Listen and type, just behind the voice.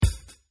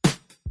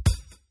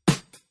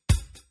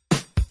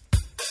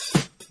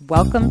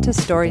Welcome to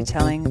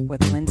Storytelling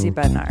with Lindsay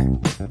Bednar.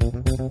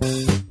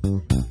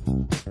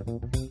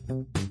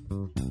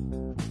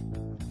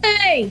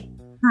 Hey!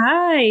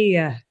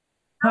 Hi.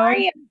 How are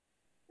you?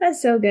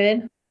 That's so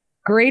good.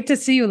 Great to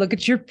see you. Look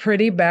at your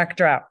pretty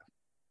backdrop.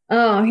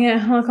 Oh,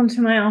 yeah. Welcome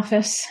to my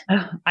office.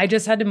 I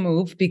just had to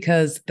move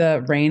because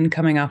the rain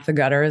coming off the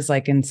gutter is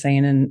like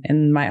insane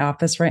in my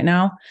office right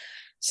now.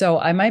 So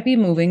I might be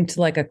moving to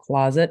like a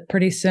closet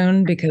pretty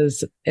soon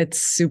because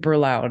it's super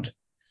loud.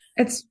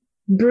 It's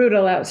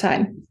brutal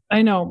outside.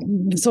 I know.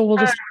 So we'll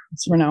just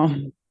for now.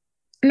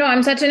 No,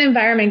 I'm such an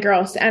environment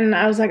girl. And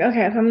I was like,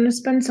 okay, if I'm going to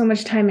spend so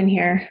much time in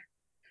here,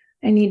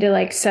 I need to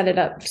like set it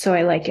up so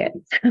I like it.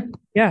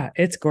 Yeah,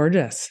 it's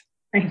gorgeous.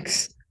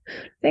 Thanks.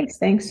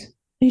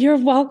 You're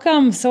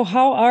welcome. So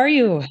how are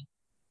you?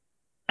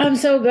 I'm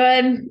so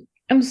good.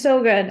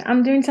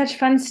 I'm doing such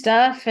fun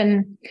stuff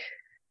and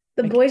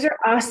the boys are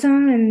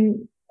awesome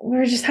and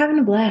we're just having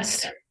a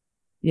blast.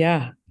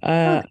 Yeah.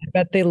 I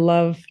bet they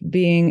love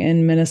being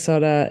in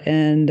Minnesota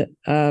and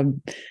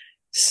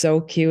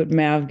so cute.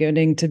 Mav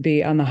getting to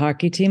be on the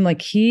hockey team.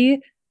 Like he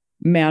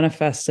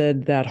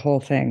manifested that whole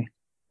thing.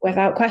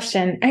 Without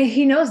question.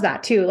 He knows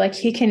that too. Like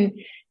he can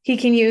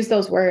use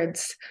those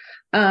words.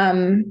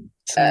 But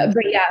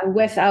yeah,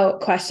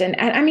 without question.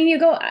 And I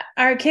mean,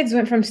 our kids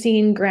went from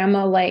seeing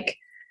grandma like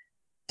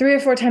 3 or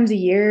 4 times a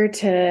year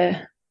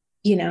to,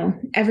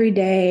 every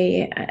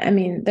day. I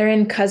mean, they're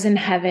in cousin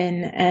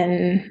heaven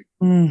and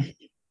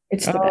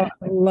it's the best.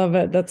 I love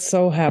it. That's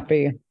so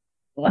happy.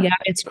 Yeah,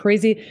 it's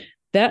crazy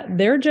that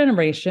their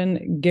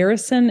generation,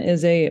 Garrison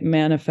is a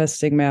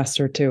manifesting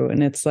master too.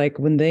 And it's like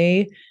when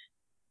they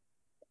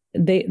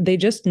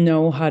just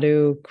know how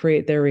to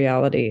create their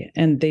reality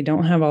and they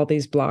don't have all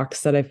these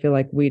blocks that I feel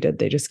like we did.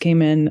 They just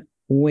came in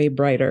way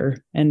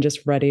brighter and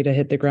just ready to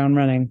hit the ground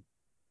running.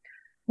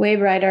 Way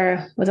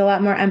brighter with a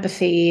lot more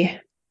empathy,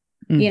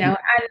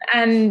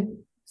 and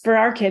for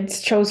our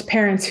kids chose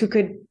parents who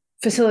could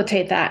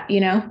facilitate that,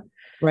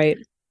 Right.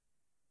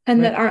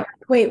 And that aren't,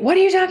 wait, what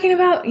are you talking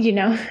about?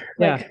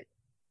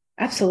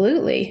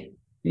 Absolutely.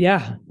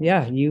 Yeah.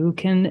 Yeah. You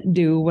can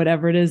do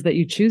whatever it is that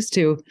you choose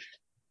to.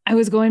 I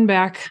was going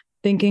back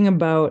thinking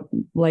about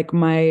like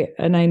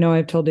and I know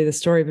I've told you the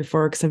story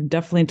before because I've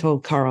definitely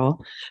told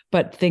Carl,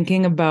 but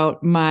thinking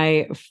about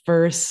my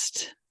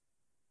first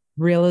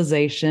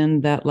realization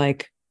that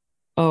like,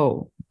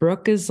 oh,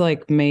 Brook is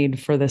like made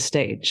for the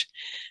stage.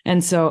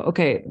 And so,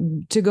 okay,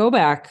 to go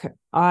back,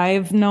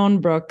 I've known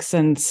Brook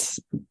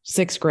since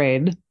 6th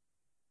grade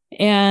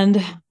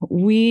and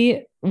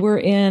we were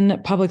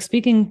in public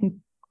speaking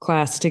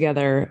class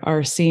together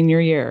our senior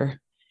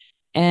year.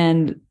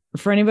 And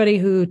for anybody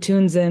who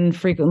tunes in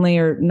frequently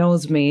or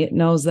knows me,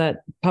 knows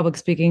that public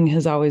speaking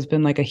has always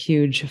been like a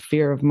huge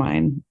fear of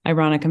mine.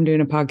 Ironic, I'm doing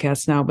a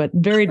podcast now, but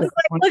very different.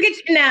 Look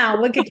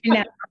at you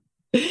now.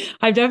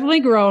 I've definitely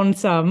grown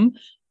some,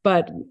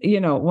 but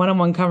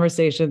one-on-one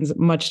conversations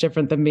much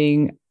different than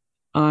being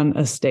on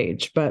a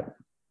stage. But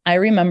I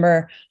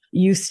remember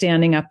you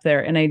standing up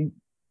there and I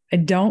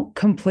don't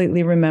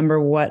completely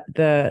remember what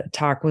the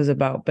talk was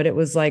about, but it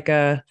was like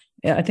I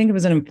think it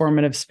was an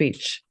informative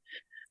speech.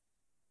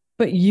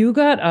 But you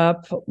got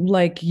up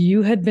like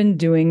you had been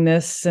doing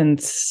this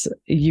since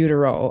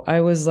utero.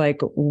 I was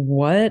like,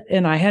 what?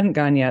 And I hadn't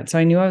gone yet. So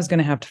I knew I was going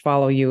to have to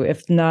follow you,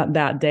 if not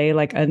that day,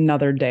 like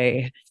another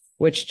day,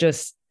 which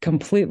just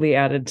completely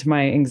added to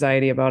my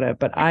anxiety about it.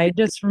 But I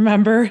just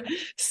remember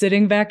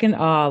sitting back in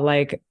awe,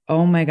 like,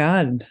 oh my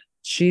God,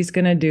 she's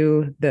going to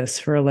do this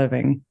for a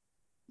living.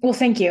 Well,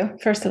 thank you,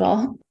 first of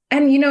all.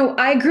 And,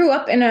 I grew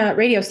up in a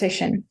radio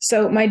station.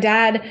 So my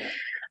dad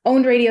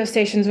owned radio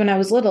stations when I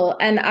was little.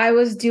 And I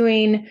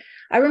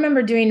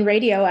remember doing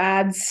radio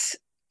ads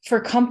for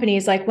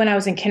companies like when I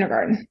was in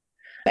kindergarten.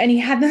 And he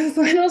had this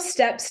little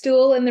step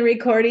stool in the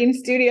recording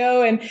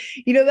studio. And,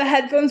 the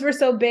headphones were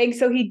so big.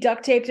 So he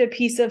duct taped a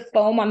piece of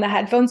foam on the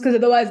headphones because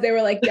otherwise they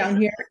were like down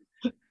here.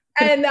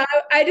 And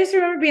I just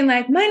remember being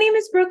like, my name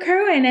is Brook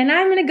Kirwin and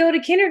I'm going to go to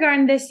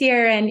kindergarten this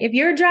year. And if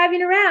you're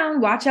driving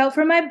around, watch out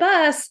for my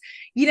bus,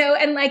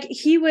 and like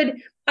he would,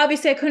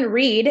 obviously I couldn't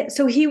read.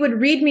 So he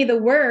would read me the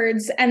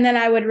words and then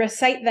I would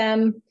recite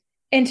them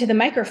into the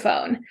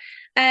microphone.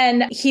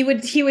 And he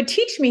would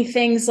teach me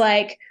things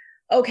like,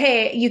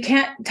 okay, you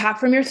can't talk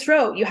from your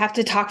throat. You have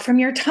to talk from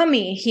your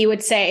tummy, he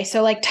would say.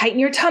 So like tighten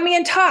your tummy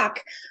and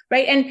talk.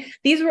 Right. And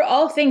these were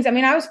all things. I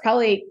mean, I was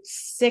probably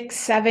 6,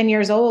 7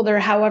 years old or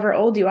however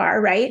old you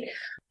are. Right.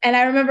 And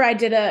I remember I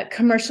did a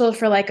commercial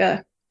for like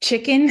a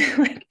chicken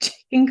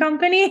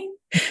company.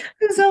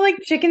 So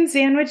like chicken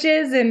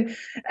sandwiches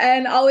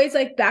and always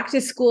like back to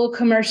school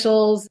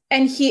commercials.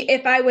 And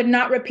if I would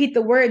not repeat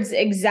the words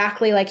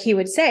exactly like he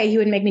would say, he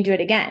would make me do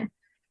it again.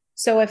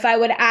 So if I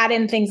would add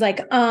in things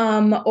like,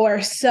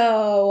 or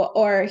so,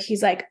 or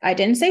he's like, I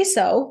didn't say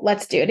so,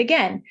 let's do it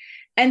again.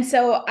 And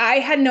so I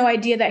had no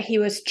idea that he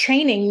was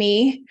training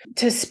me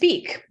to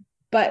speak,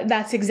 but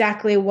that's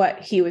exactly what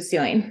he was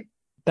doing.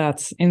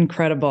 That's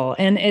incredible.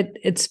 And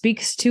it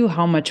speaks to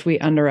how much we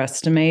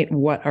underestimate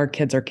what our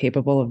kids are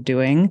capable of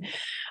doing.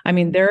 I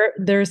mean,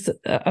 there's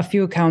a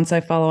few accounts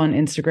I follow on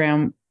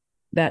Instagram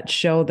that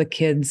show the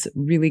kids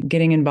really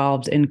getting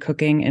involved in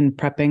cooking and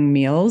prepping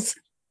meals.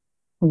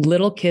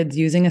 Little kids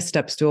using a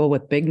step stool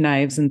with big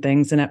knives and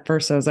things. And at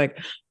first I was like,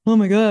 oh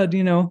my God,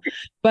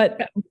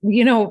 but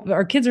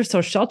our kids are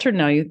so sheltered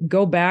now. You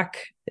go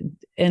back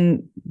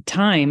in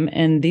time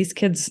and these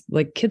kids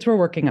were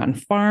working on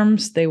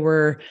farms. They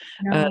were,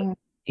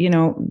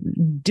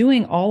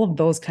 doing all of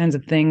those kinds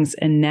of things.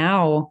 And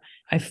now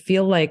I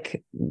feel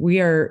like we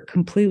are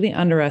completely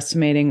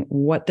underestimating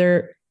what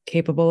they're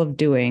capable of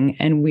doing.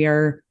 And we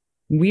are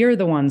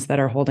the ones that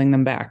are holding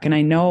them back. And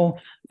I know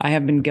I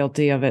have been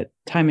guilty of it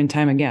time and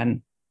time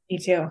again. Me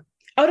too.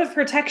 Out of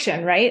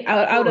protection, right?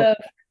 Out of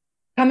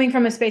coming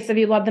from a space of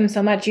you love them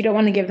so much, you don't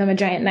want to give them a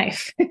giant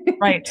knife.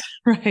 Right.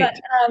 But,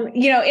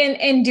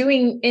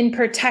 in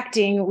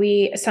protecting,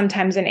 we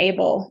sometimes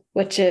enable,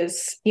 which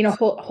is,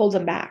 holds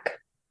them back.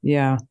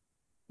 Yeah.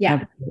 Yeah.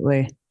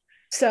 Absolutely.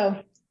 So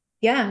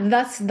yeah,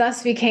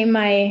 thus became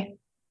my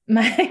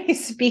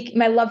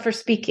love for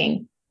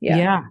speaking. Yeah.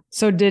 Yeah.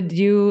 So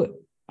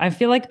I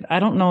feel like,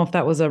 I don't know if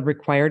that was a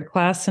required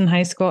class in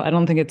high school. I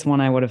don't think it's one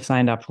I would have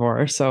signed up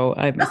for. So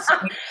unless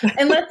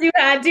you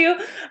had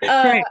to,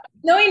 right.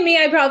 Knowing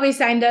me, I probably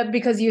signed up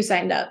because you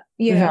signed up.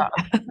 Yeah.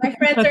 My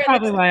friends That's are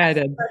probably why I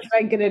did. That's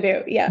what I'm going to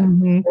do. Yeah.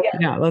 Mm-hmm.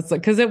 Yeah. That's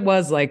because it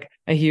was like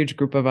a huge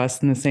group of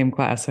us in the same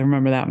class. I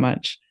remember that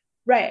much.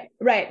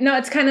 Right. No,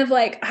 it's kind of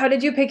like, how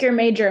did you pick your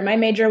major? My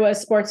major was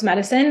sports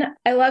medicine.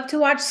 I love to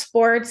watch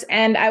sports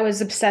and I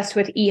was obsessed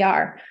with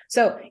ER.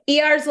 So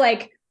ER's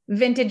like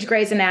vintage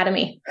Grey's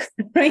Anatomy,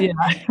 right? Yeah.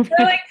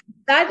 So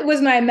that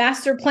was my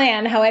master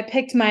plan, how I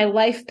picked my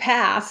life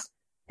path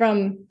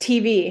from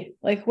TV.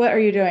 Like, what are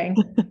you doing?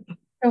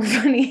 So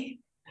funny.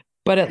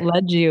 But it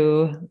led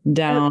you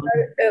down.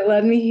 It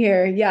led me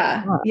here.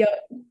 Yeah. Huh.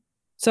 Yep.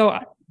 So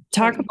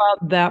talk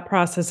about that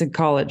process in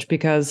college,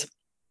 because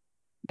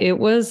it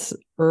was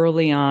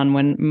early on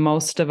when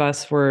most of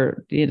us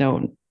were,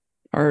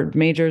 our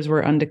majors were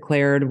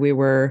undeclared. We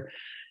were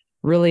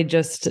really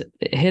just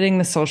hitting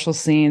the social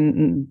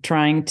scene,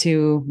 trying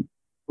to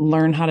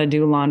learn how to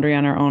do laundry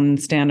on our own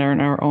and stand on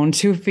our own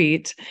 2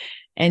 feet.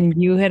 And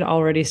you had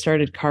already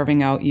started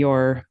carving out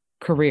your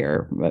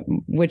career,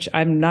 which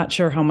I'm not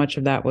sure how much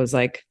of that was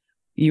like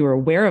you were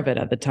aware of it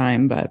at the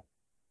time, but.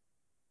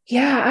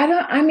 Yeah,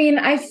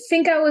 I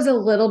think I was a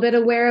little bit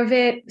aware of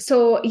it.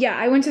 So yeah,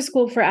 I went to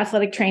school for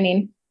athletic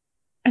training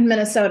in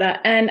Minnesota.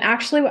 And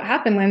actually what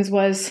happened, Linz,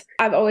 was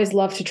I've always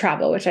loved to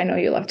travel, which I know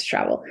you love to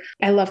travel.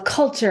 I love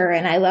culture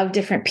and I love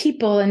different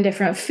people and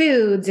different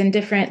foods and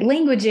different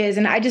languages.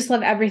 And I just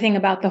love everything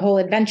about the whole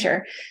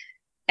adventure.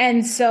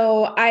 And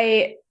so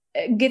I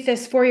get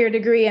this 4-year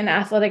degree in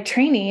athletic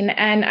training.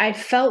 And I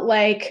felt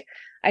like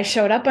I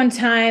showed up on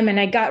time and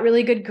I got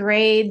really good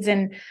grades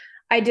and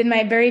I did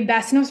my very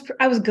best and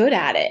I was good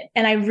at it.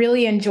 And I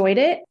really enjoyed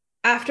it.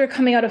 After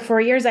coming out of 4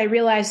 years, I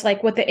realized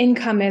like what the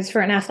income is for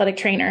an athletic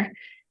trainer.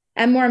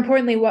 And more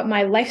importantly, what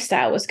my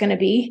lifestyle was going to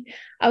be.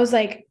 I was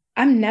like,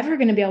 I'm never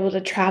going to be able to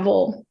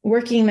travel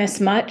working this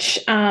much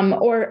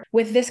or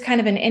with this kind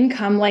of an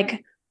income.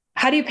 Like,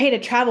 how do you pay to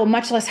travel,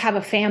 much less have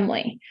a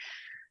family?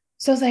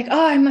 So I was like,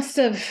 oh, I must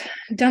have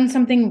done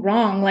something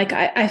wrong. Like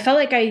I felt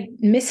like I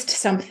missed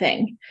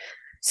something.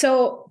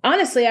 So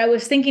honestly, I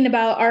was thinking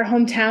about our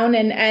hometown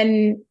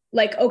and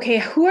like, okay,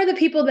 who are the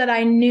people that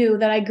I knew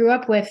that I grew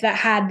up with that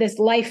had this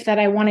life that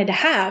I wanted to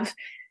have?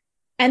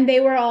 And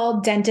they were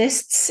all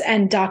dentists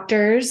and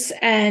doctors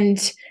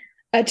and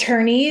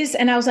attorneys.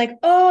 And I was like,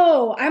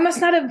 oh, I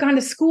must not have gone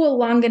to school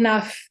long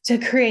enough to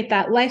create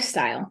that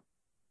lifestyle.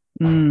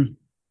 Mm.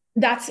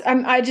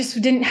 I just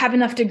didn't have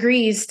enough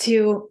degrees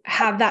to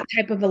have that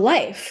type of a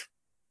life.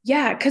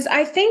 Yeah. Cause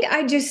I think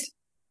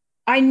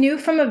I knew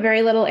from a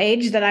very little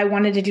age that I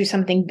wanted to do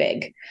something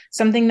big,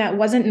 something that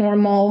wasn't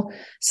normal,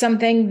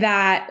 something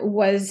that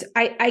was,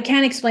 I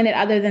can't explain it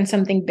other than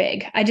something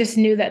big. I just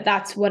knew that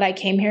that's what I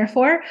came here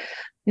for.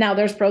 Now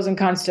there's pros and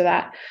cons to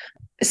that.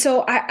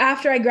 So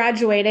after I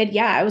graduated,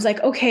 I was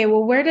like, okay,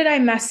 well, where did I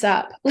mess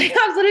up? Like,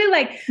 I was literally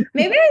like,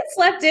 maybe I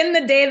slept in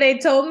the day they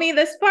told me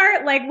this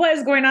part. Like, what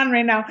is going on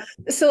right now?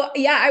 So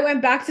I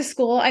went back to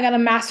school. I got a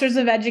master's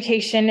of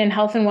education in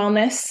health and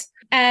wellness.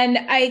 And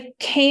I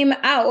came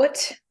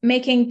out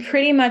making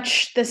pretty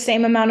much the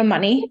same amount of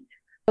money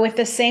with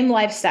the same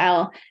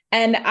lifestyle.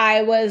 And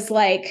I was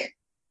like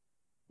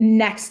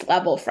next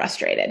level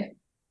frustrated.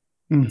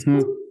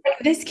 Mm-hmm.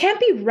 This can't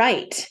be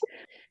right.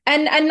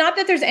 And not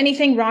that there's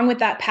anything wrong with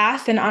that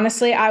path. And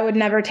honestly, I would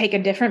never take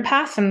a different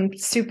path. I'm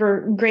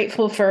super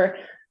grateful for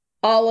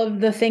all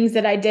of the things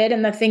that I did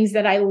and the things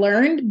that I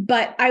learned.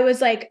 But I was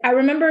like, I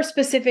remember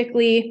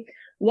specifically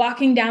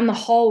walking down the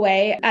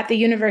hallway at the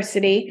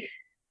university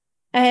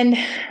and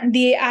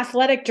the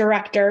athletic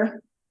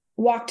director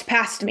walked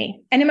past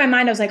me. And in my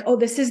mind, I was like, oh,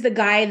 this is the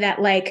guy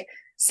that like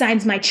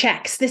signs my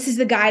checks. This is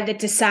the guy that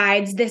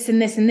decides this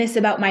and this and this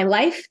about my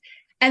life.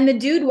 And the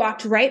dude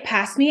walked right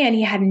past me and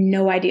he had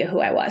no idea who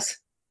I was.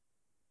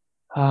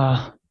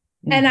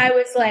 And I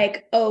was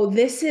like, oh,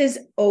 this is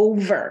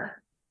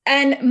over.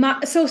 And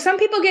so some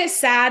people get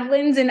sad,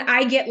 Linz, and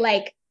I get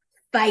like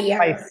fire.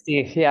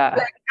 Feisty, yeah.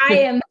 Like, I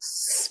am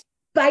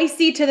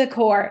spicy to the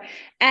core.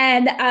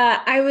 And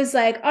I was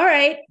like, all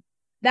right,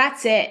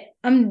 that's it.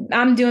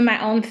 I'm doing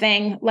my own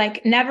thing.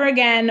 Like, never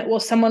again will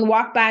someone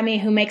walk by me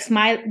who makes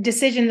my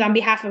decisions on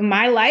behalf of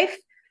my life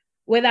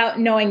without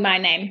knowing my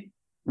name.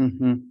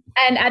 Mm-hmm.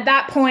 And at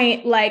that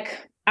point, like,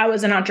 I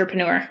was an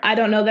entrepreneur. I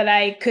don't know that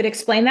I could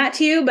explain that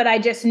to you, but I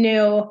just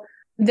knew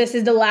this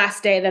is the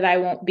last day that I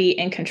won't be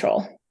in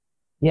control.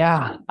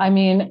 Yeah. I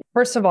mean,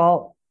 first of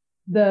all,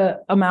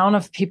 the amount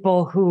of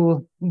people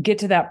who get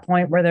to that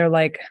point where they're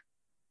like,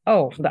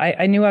 oh,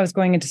 I knew I was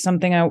going into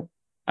something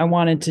I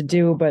wanted to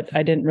do, but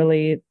I didn't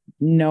really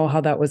know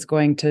how that was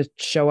going to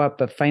show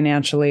up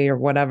financially or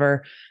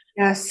whatever.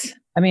 Yes.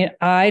 I mean,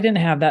 I didn't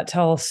have that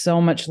till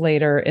so much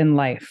later in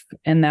life.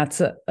 And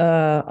that's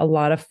a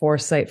lot of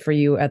foresight for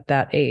you at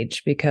that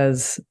age,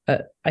 because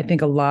I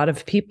think a lot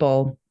of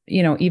people,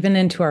 even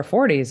into our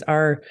 40s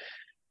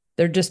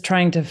they're just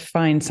trying to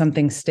find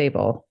something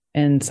stable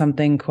and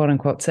something quote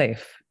unquote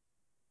safe.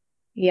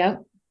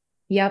 Yep.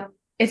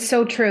 It's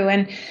so true.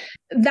 And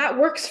that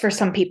works for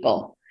some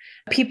people.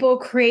 People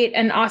create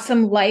an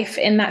awesome life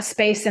in that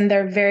space and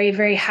they're very,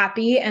 very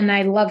happy. And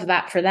I love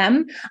that for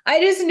them. I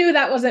just knew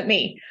that wasn't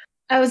me.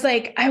 I was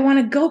like, I want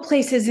to go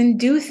places and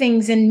do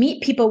things and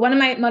meet people. One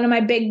of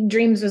my big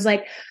dreams was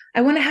like,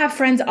 I want to have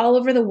friends all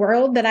over the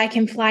world that I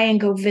can fly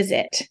and go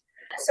visit.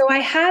 So I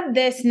had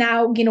this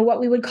now, what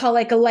we would call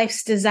like a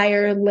life's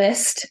desire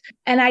list.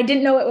 And I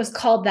didn't know it was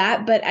called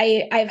that, but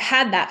I've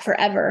had that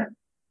forever.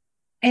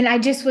 And I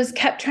just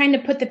kept trying to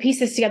put the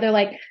pieces together.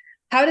 Like,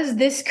 how does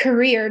this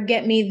career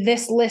get me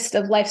this list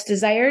of life's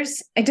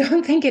desires? I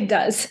don't think it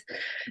does.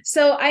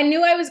 So I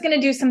knew I was going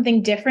to do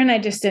something different. I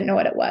just didn't know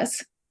what it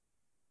was.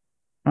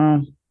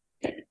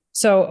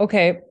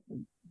 Okay.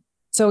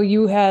 So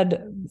you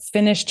had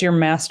finished your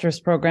master's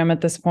program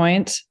at this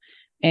point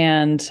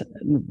and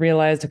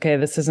realized, okay,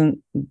 this isn't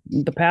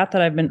the path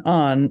that I've been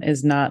on,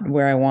 is not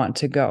where I want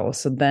to go.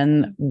 So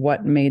then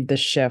what made the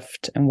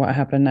shift and what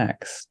happened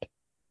next?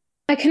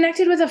 I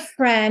connected with a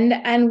friend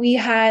and we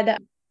had,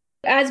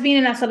 as being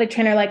an athletic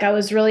trainer, like I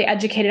was really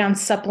educated on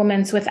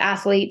supplements with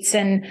athletes.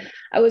 And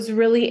I was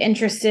really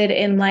interested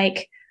in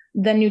like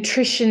the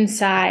nutrition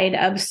side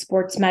of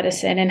sports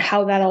medicine and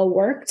how that all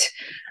worked.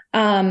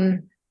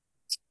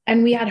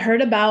 And we had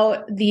heard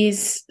about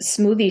these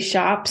smoothie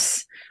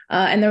shops,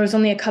 and there was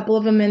only a couple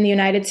of them in the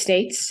United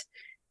States.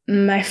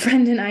 My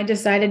friend and I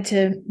decided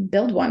to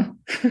build one.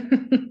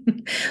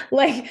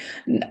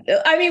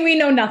 We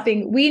know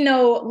nothing. We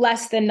know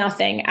less than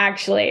nothing,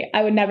 actually.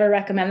 I would never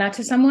recommend that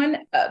to someone,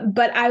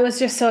 but I was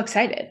just so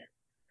excited.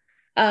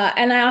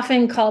 And I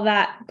often call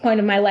that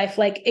point of my life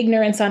like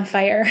ignorance on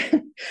fire.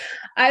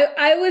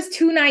 I was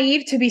too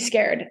naive to be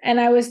scared. And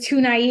I was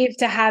too naive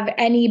to have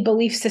any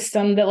belief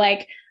system that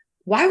like,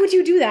 why would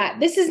you do that?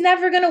 This is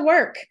never going to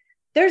work.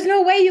 There's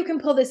no way you can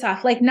pull this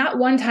off. Like, not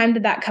one time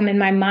did that come in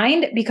my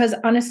mind, because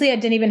honestly, I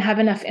didn't even have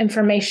enough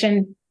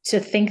information to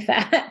think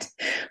that,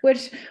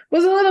 which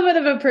was a little bit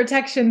of a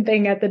protection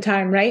thing at the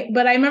time, right?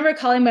 But I remember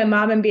calling my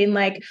mom and being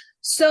like,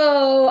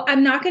 so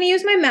I'm not going to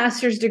use my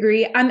master's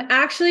degree. I'm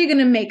actually going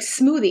to make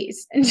smoothies.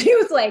 And she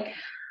was like,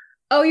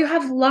 oh, you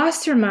have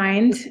lost your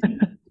mind.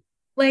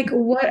 Like,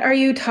 what are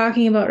you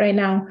talking about right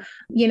now?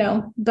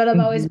 But I've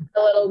always been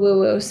a little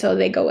woo-woo, so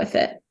they go with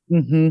it.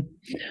 Mm-hmm.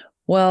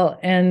 Well,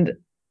 and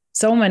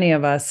so many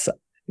of us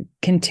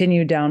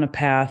continue down a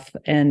path.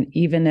 And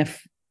even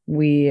if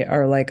we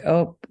are like,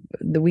 oh,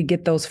 we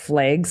get those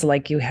flags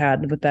like you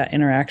had with that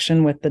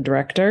interaction with the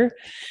director,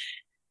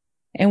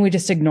 and we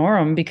just ignore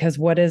them because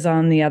what is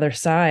on the other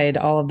side,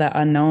 all of that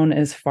unknown,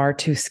 is far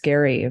too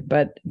scary.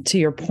 But to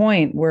your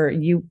point, where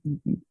you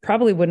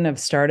probably wouldn't have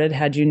started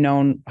had you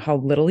known how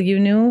little you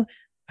knew.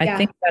 I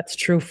think that's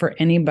true for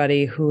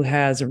anybody who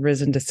has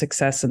risen to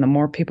success. And the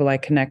more people I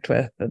connect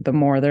with, the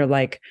more they're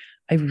like,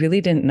 I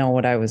really didn't know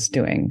what I was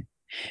doing.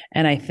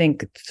 And I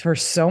think for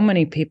so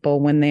many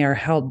people, when they are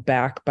held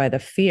back by the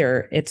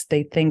fear,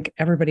 they think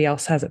everybody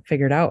else has it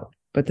figured out.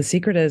 But the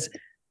secret is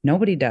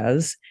nobody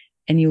does.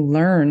 And you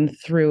learn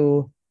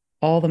through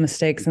all the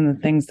mistakes and the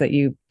things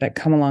that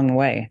come along the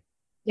way.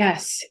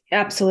 Yes,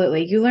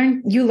 absolutely. You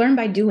learn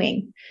by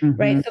doing,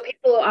 right? So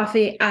people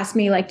often ask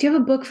me like, do you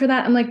have a book for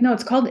that? I'm like, no,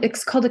 it's called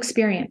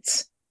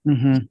experience.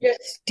 Mm-hmm.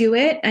 Just do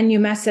it and you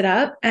mess it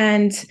up.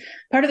 And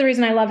part of the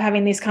reason I love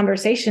having these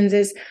conversations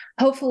is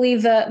hopefully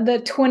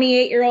the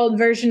 28-year-old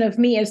version of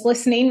me is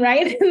listening,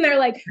 right? And they're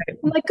like,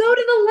 I'm like, go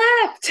to the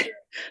left.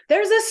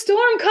 There's a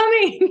storm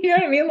coming. You know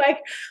what I mean? Like,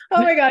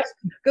 oh my gosh,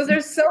 because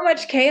there's so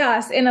much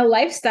chaos in a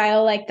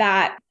lifestyle like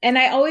that. And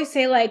I always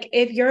say, like,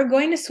 if you're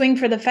going to swing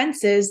for the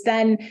fences,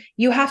 then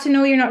you have to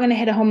know you're not going to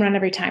hit a home run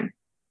every time.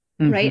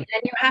 Mm-hmm. Right.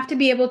 And you have to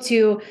be able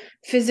to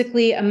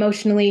physically,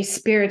 emotionally,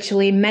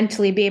 spiritually,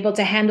 mentally be able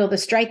to handle the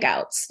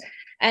strikeouts.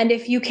 And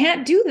if you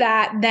can't do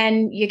that,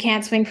 then you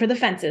can't swing for the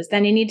fences.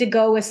 Then you need to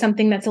go with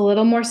something that's a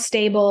little more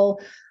stable,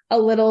 a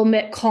little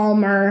bit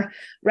calmer.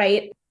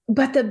 Right.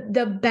 But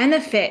the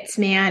benefits,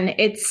 man,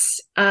 it's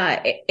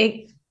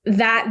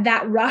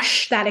that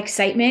rush, that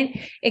excitement,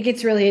 it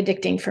gets really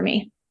addicting for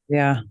me.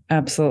 Yeah,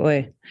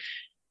 absolutely.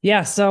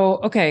 Yeah. So,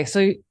 okay.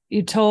 So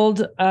you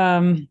told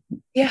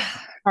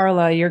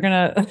Carla you're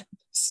gonna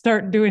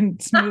start doing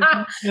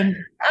smoothies.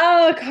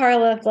 Oh,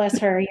 Carla, bless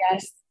her.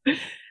 Yes.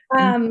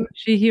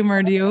 She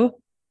humored you.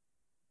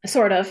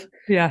 Sort of.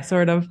 Yeah,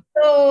 sort of.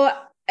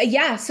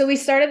 So we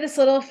started this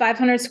little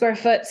 500 square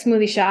foot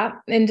smoothie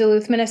shop in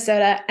Duluth,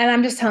 Minnesota. And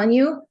I'm just telling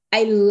you,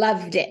 I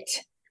loved it.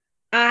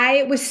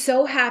 I was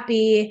so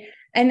happy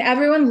and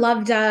everyone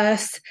loved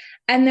us.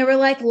 And there were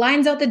like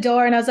lines out the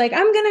door. And I was like,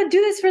 I'm going to do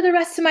this for the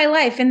rest of my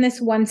life in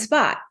this one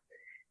spot.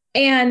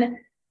 And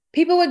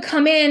people would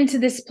come into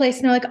this place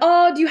and they're like,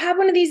 oh, do you have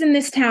one of these in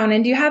this town?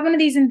 And do you have one of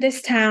these in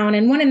this town?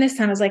 And one in this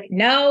town. I was like,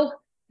 no.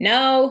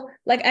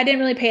 Like I didn't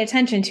really pay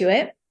attention to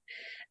it.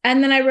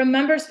 And then I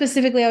remember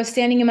specifically, I was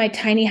standing in my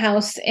tiny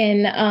house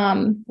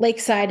in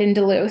Lakeside in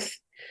Duluth,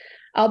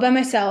 all by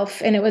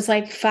myself. And it was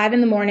like 5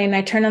 a.m. And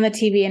I turned on the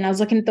TV and I was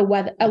looking at the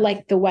weather,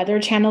 like the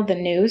weather channel, the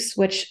news,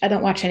 which I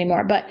don't watch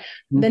anymore, but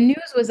the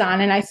news was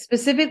on. And I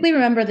specifically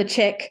remember the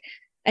chick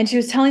and she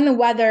was telling the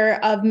weather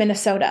of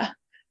Minnesota,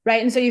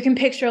 right? And so you can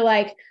picture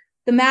like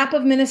the map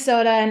of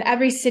Minnesota and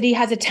every city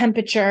has a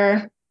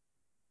temperature,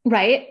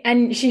 right?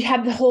 And she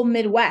had the whole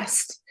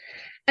Midwest.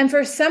 And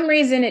for some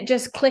reason, it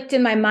just clicked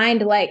in my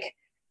mind, like,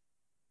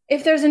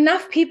 if there's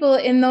enough people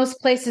in those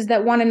places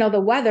that want to know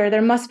the weather,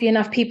 there must be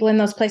enough people in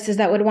those places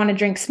that would want to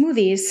drink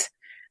smoothies.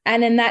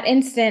 And in that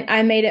instant,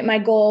 I made it my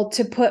goal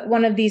to put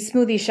one of these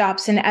smoothie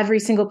shops in every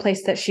single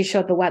place that she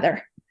showed the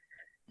weather.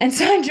 And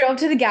so I drove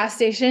to the gas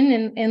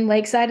station in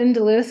Lakeside in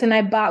Duluth, and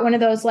I bought one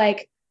of those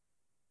like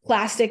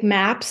plastic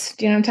maps.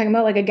 Do you know what I'm talking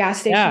about? Like a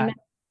gas station map?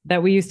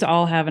 That we used to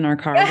all have in our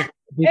car. Yeah,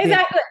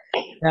 exactly.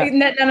 Yeah.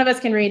 None of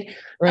us can read.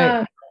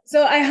 Right.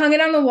 So I hung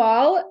it on the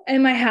wall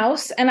in my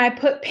house and I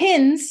put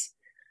pins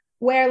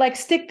where like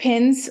stick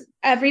pins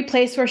every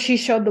place where she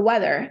showed the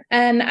weather.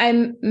 And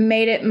I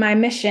made it my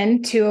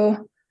mission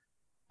to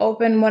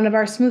open one of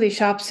our smoothie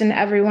shops in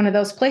every one of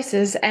those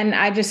places. And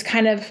I just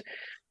kind of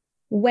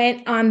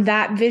went on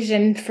that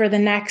vision for the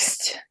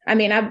next,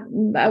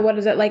 what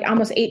is it, like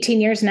almost 18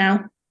 years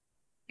now.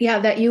 Yeah,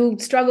 that you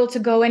struggle to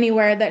go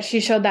anywhere that she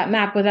showed that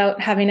map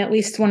without having at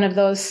least one of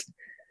those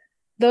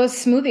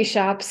smoothie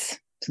shops.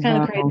 It's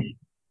kind of crazy.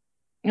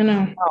 You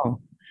know.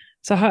 Oh,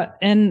 so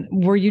and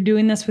were you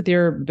doing this with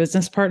your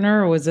business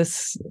partner, or was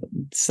this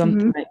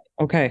something?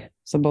 Mm-hmm. Okay,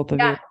 so both of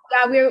you. Yeah.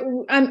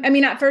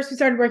 At first we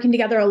started working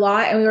together a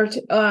lot, and we were,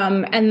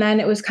 and then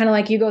it was kind of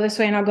like you go this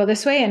way and I'll go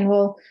this way, and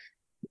we'll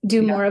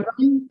do more of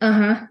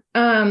them.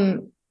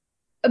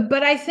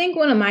 But I think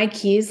one of my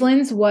keys,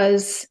 Linz,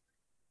 was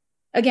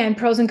again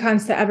pros and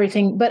cons to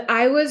everything. But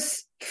I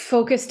was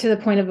focused to the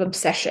point of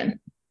obsession.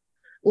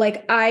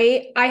 Like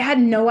I had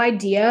no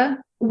idea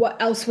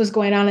what else was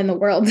going on in the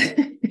world.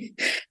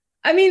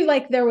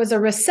 Like there was a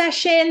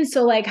recession.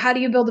 So like, how do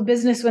you build a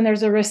business when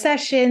there's a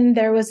recession?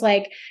 There was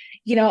like,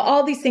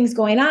 all these things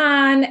going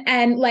on,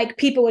 and like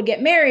people would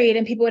get married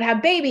and people would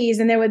have babies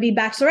and there would be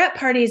bachelorette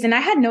parties. And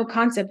I had no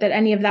concept that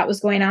any of that was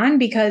going on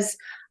because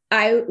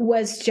I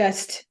was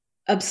just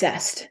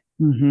obsessed.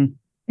 Mm-hmm.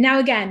 Now,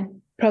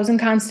 again, pros and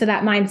cons to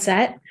that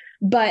mindset,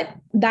 but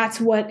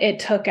that's what it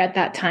took at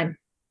that time.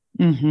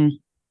 Mm-hmm.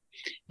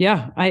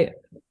 Yeah. I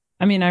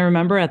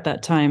remember at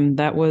that time,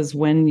 that was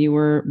when you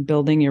were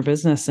building your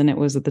business, and it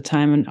was at the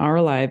time in our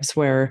lives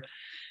where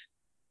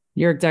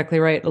you're exactly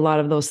right. A lot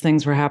of those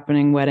things were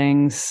happening,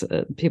 weddings,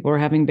 people were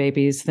having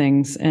babies,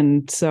 things.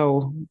 And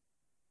so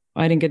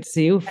I didn't get to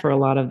see you for a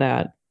lot of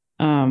that.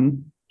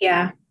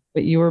 Yeah.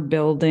 But you were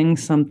building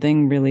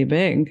something really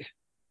big.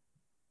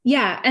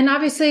 Yeah. And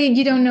obviously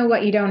you don't know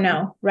what you don't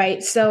know,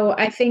 right? So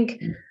I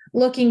think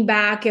looking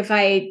back, if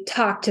I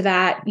talked to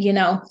that,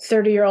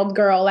 30-year-old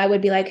girl, I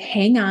would be like,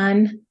 hang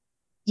on.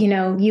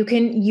 You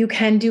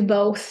can do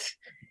both.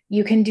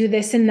 You can do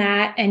this and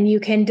that, and you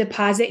can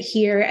deposit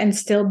here and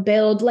still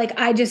build. Like,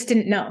 I just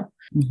didn't know.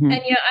 Mm-hmm.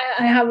 And,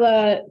 I have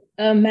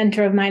a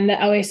mentor of mine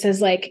that always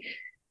says, like,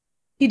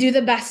 you do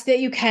the best that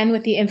you can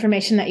with the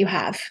information that you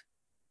have.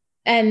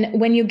 And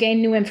when you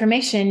gain new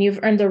information, you've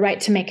earned the right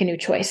to make a new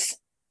choice.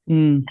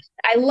 Mm.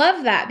 I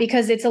love that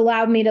because it's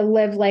allowed me to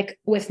live like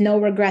with no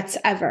regrets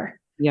ever.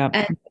 Yeah.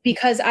 And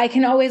because I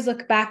can always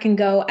look back and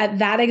go, at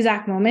that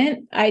exact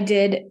moment, I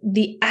did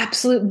the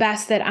absolute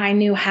best that I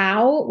knew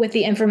how with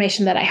the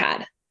information that I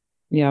had.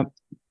 Yeah,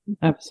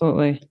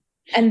 absolutely.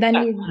 And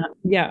then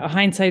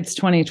hindsight's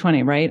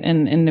 2020, right?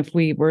 And if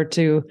we were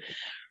to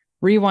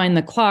rewind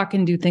the clock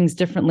and do things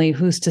differently,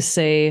 who's to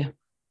say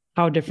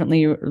how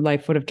differently your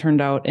life would have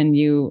turned out? And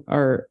you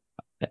are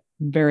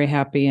very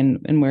happy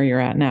in where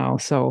you're at now.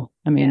 So,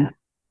 yeah,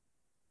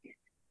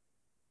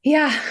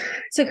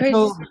 it's a great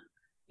story.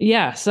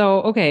 Yeah.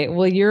 So, okay.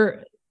 Well,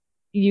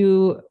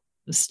 you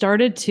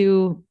started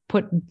to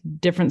put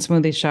different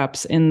smoothie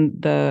shops in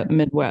the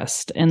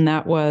Midwest, and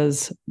that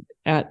was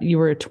you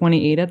were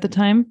 28 at the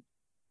time.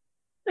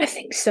 I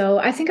think so.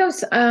 I think I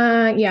was,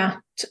 yeah.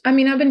 I've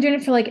been doing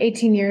it for like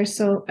 18 years.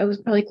 So I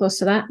was probably close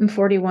to that. I'm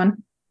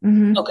 41.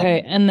 Mm-hmm.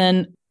 Okay. And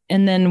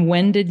then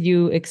when did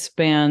you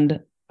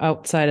expand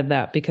outside of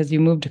that? Because you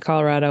moved to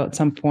Colorado at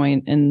some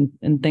point and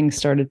things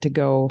started to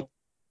go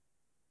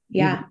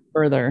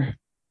further.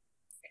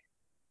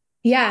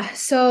 Yeah.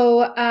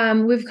 So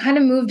we've kind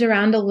of moved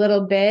around a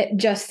little bit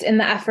just in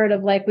the effort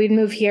of like, we'd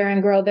move here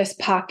and grow this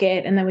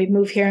pocket, and then we'd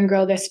move here and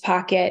grow this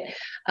pocket.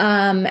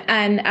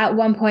 And at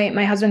one point,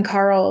 my husband,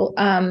 Carl,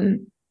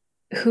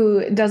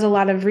 who does a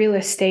lot of real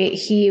estate,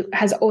 he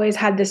has always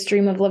had this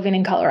dream of living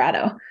in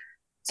Colorado.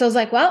 So I was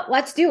like, well,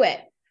 let's do it.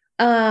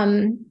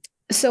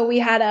 So we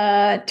had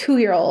a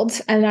 2-year-old,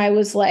 and I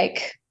was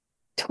like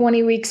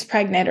 20 weeks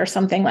pregnant or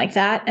something like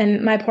that.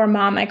 And my poor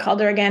mom, I called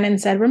her again and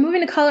said, we're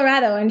moving to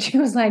Colorado. And she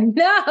was like,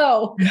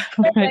 no,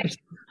 like,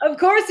 of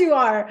course you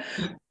are.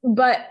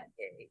 But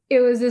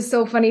it was just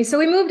so funny. So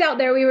we moved out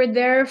there. We were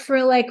there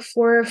for like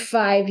 4 or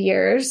 5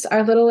 years.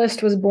 Our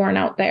littlest was born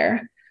out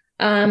there.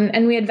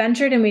 And we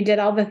adventured and we did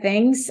all the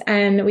things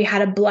and we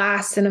had a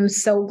blast. And I'm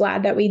so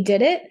glad that we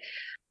did it.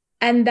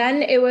 And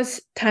then it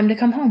was time to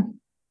come home.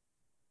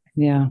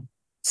 Yeah.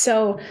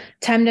 So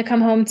time to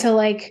come home to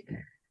like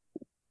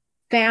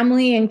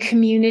family and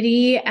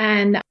community.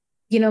 And,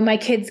 you know, my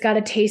kids got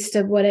a taste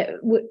of what it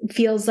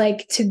feels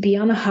like to be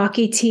on a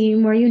hockey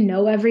team where you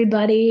know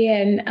everybody.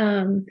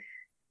 And,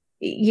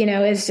 you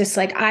know, it's just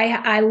like,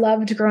 I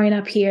loved growing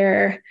up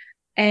here.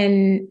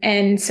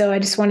 And so I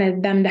just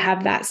wanted them to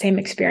have that same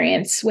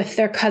experience with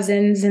their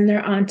cousins and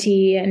their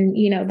auntie and,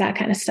 you know, that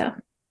kind of stuff.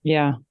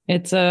 Yeah.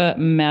 It's a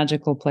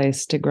magical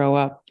place to grow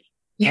up.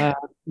 Yeah.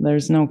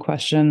 There's no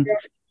question.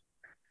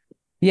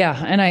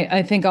 Yeah. And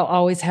I think I'll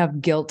always have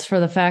guilt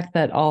for the fact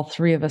that all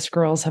 3 of us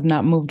girls have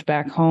not moved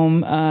back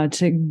home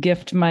to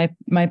gift my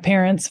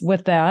parents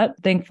with that.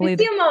 Thankfully,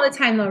 we see them all the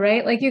time though,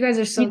 right? Like you guys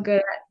are so good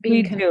at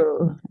being we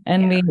do.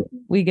 And yeah.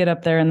 we get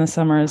up there in the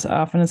summer as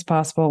often as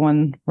possible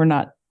when we're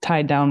not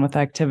tied down with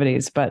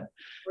activities, but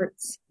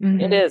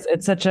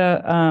it's such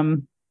a,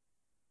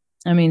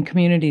 I mean,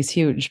 community is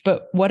huge,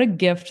 but what a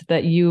gift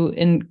that you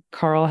and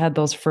Carl had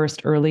those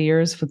first early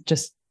years with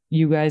just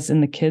you guys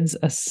and the kids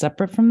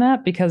separate from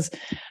that, because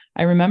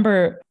I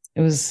remember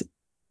it was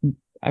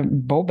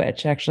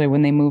Bobich actually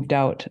when they moved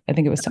out. I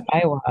think it was to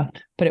Iowa,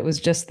 but it was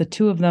just the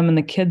 2 of them and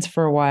the kids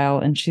for a while.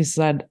 And she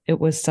said it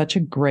was such a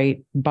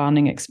great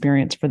bonding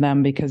experience for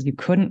them because you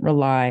couldn't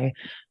rely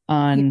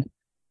on,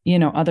 you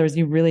know, others.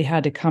 You really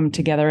had to come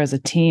together as a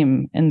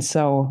team. And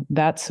so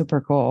that's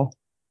super cool.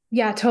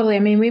 Yeah, totally. I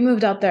mean, we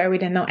moved out there. We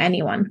didn't know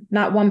anyone,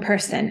 not one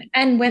person,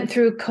 and went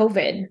through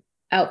COVID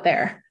out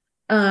there.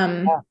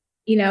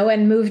 You know,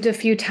 and moved a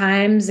few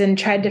times and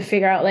tried to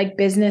figure out like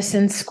business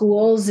and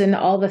schools and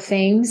all the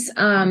things.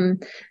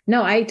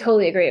 No, I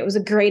totally agree. It was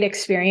a great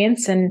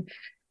experience and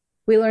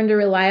we learned to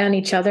rely on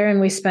each other and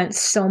we spent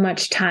so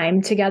much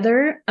time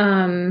together.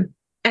 And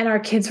our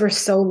kids were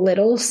so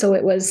little. So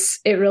it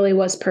really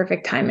was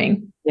perfect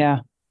timing. Yeah.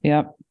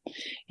 Yep.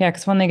 Yeah.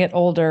 Cause when they get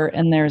older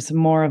and there's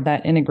more of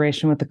that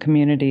integration with the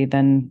community,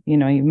 then, you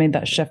know, you made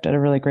that shift at a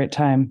really great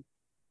time.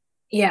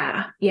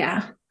 Yeah.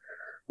 Yeah.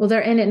 Well,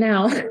 they're in it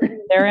now.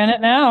 They're in it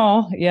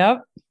now.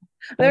 Yep.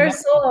 They're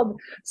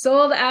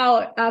sold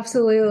out.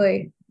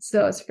 Absolutely.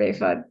 So it's pretty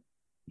fun.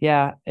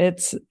 Yeah.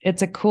 It's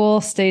a cool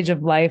stage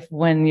of life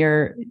when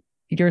your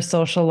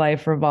social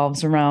life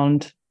revolves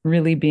around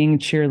really being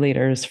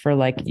cheerleaders for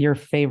like your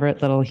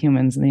favorite little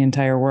humans in the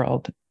entire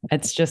world.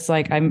 It's just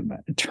like, I'm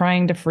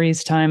trying to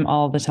freeze time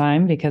all the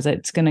time because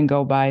it's going to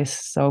go by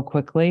so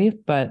quickly,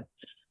 but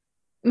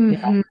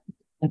yeah,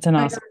 it's an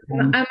awesome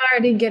thing. I'm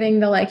already getting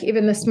the, like,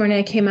 even this morning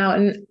I came out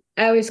and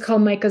I always call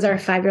Mike as our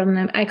 5-year-old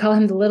and I call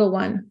him the little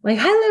one. Like,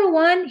 hi, little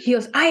one. He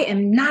goes, I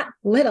am not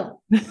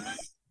little. It's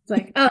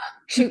like, oh,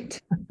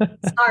 shoot.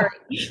 Sorry.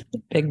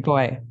 Big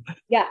boy.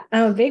 Yeah,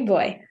 I'm a big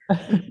boy.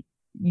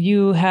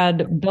 You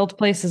had built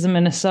places in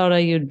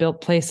Minnesota. You'd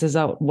built places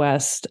out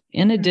west.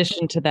 In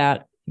addition to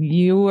that,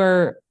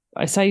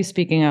 I saw you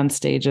speaking on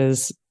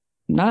stages,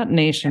 not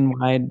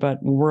nationwide,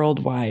 but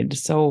worldwide.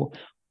 So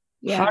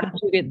how did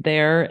you get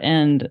there?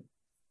 And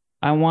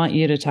I want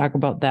you to talk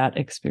about that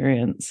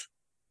experience.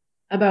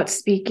 About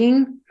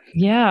speaking?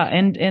 Yeah.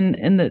 And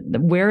the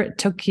where it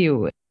took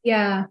you.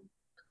 Yeah.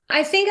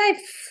 I think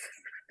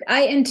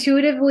I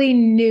intuitively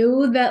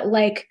knew that,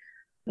 like,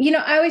 you know,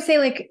 I always say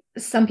like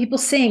some people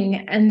sing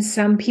and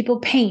some people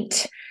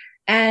paint,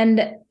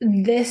 and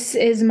this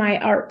is my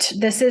art.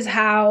 This is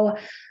how,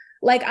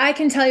 like, I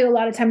can tell you a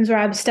lot of times where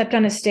I've stepped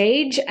on a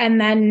stage and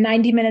then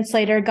 90 minutes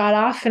later got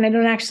off and I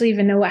don't actually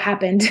even know what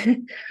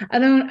happened. I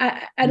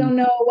don't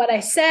know what I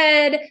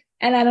said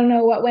and I don't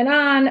know what went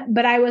on,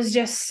 but I was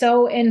just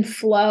so in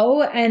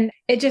flow and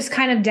it just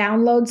kind of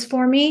downloads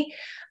for me.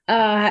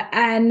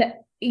 And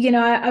you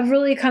know, I've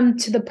really come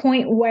to the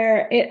point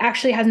where it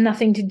actually has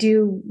nothing to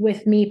do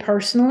with me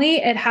personally.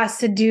 It has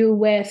to do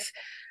with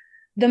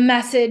the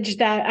message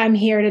that I'm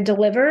here to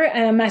deliver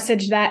and a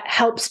message that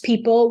helps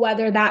people,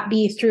 whether that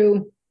be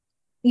through,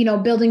 you know,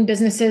 building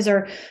businesses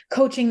or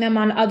coaching them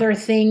on other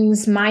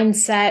things,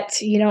 mindset,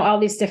 you know, all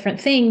these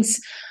different things.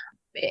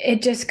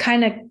 It just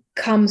kind of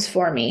comes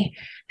for me.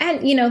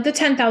 And, you know, the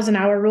 10,000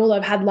 hour rule,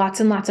 I've had lots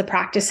and lots of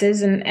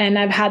practices and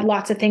I've had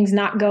lots of things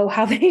not go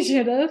how they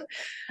should have.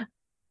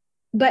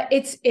 But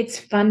it's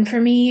fun for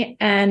me.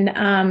 And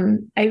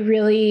I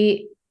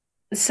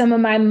some of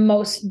my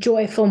most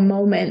joyful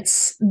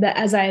moments that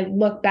as I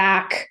look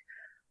back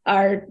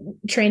are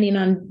training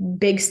on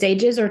big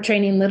stages or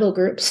training little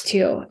groups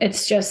too.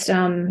 It's just,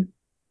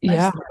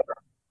 yeah.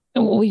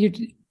 Well,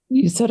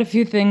 you said a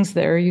few things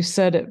there. You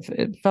said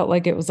it felt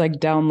like it was like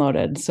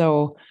downloaded.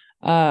 So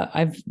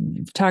I've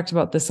talked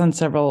about this on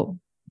several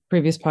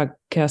previous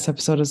podcast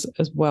episodes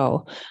as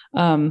well.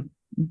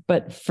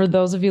 But for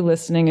those of you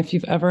listening, if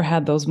you've ever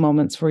had those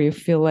moments where you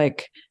feel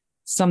like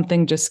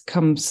something just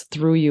comes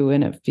through you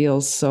and it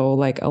feels so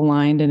like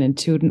aligned and in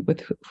tune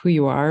with who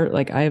you are,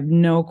 like I have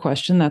no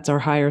question that's our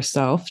higher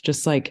self,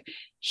 just like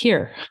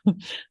here,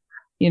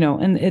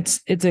 and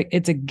it's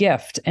a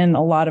gift. And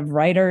a lot of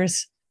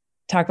writers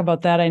talk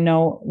about that. I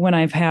know when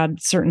I've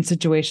had certain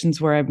situations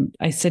where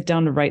I sit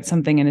down to write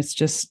something and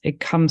it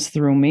comes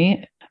through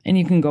me, and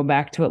you can go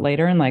back to it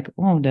later and like,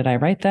 oh, did I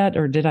write that?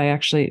 Or did I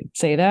actually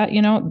say that?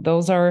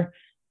 Those are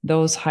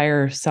those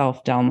higher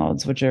self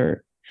downloads, which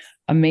are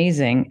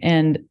amazing.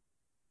 And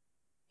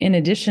in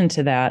addition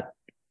to that,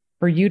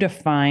 for you to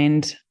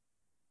find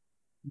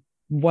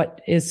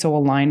what is so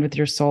aligned with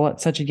your soul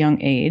at such a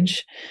young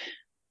age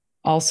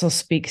also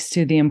speaks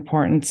to the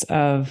importance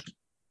of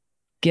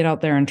get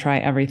out there and try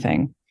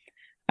everything.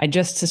 I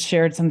just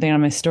shared something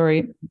on my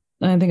story,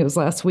 I think it was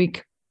last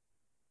week,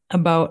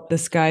 about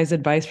this guy's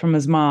advice from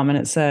his mom. And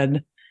it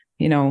said,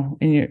 in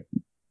your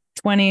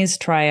 20s,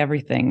 try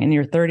everything. In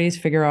your 30s,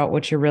 figure out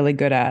what you're really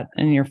good at.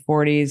 In your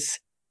 40s,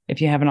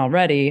 if you haven't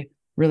already,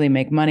 really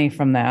make money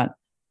from that.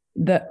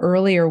 The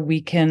earlier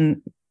we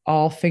can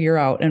all figure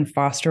out and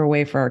foster a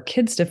way for our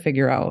kids to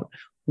figure out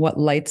what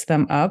lights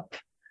them up,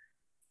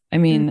 I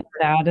mean,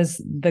 that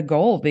is the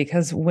goal,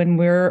 because when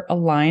we're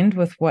aligned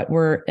with what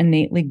we're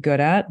innately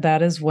good at,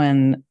 that is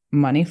when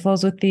money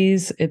flows with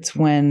these. It's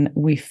when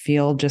we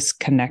feel just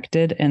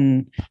connected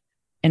and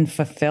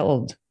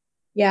fulfilled.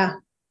 Yeah.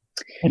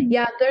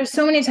 Yeah. There's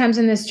so many times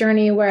in this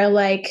journey where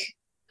like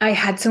I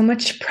had so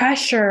much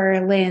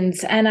pressure,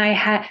 Linz, and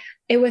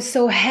it was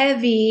so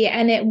heavy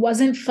and it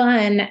wasn't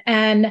fun.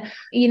 And,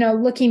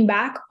 looking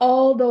back,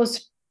 all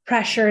those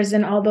pressures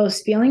and all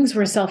those feelings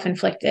were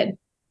self-inflicted.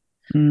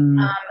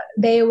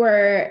 They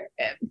were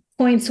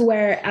points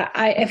where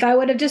if I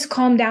would have just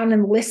calmed down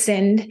and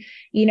listened,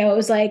 it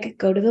was like,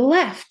 go to the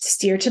left,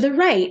 steer to the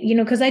right,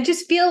 because I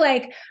just feel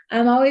like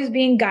I'm always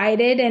being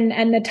guided.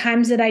 And the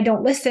times that I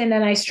don't listen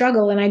and I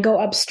struggle and I go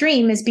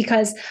upstream is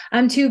because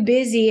I'm too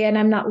busy and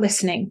I'm not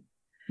listening.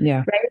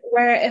 Yeah. Right.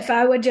 Where if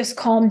I would just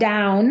calm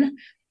down,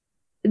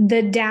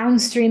 the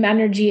downstream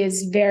energy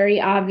is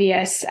very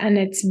obvious and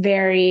it's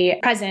very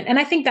present. And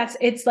I think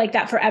it's like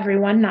that for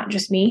everyone, not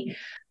just me.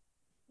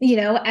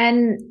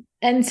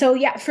 And so,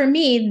 yeah, for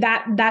me,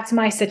 that's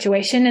my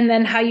situation. And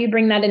then how you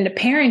bring that into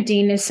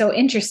parenting is so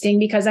interesting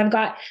because I've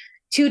got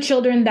two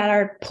children that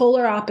are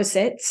polar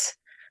opposites,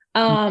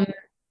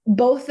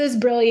 both as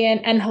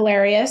brilliant and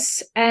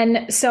hilarious.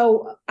 And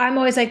so I'm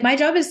always like, my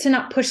job is to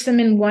not push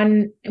them in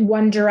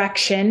one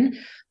direction.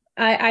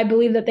 I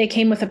believe that they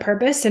came with a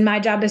purpose, and my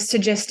job is to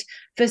just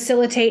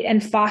facilitate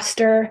and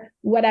foster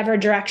whatever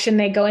direction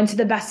they go into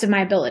the best of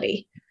my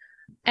ability.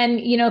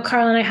 And,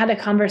 Carl and I had a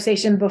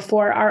conversation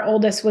before our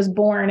oldest was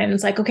born, and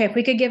it's like, okay, if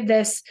we could give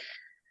this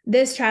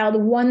child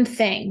one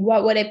thing,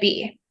 what would it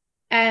be?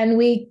 And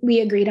we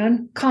agreed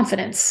on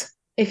confidence.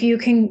 If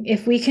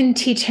we can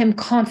teach him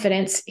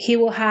confidence, he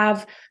will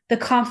have the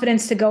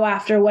confidence to go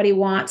after what he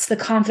wants, the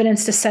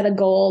confidence to set a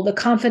goal, the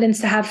confidence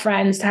to have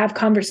friends, to have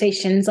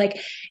conversations. Like,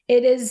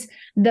 it is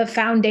the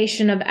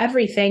foundation of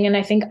everything. And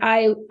I think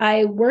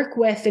I work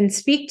with and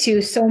speak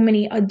to so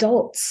many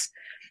adults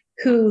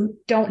who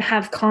don't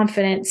have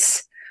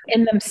confidence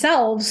in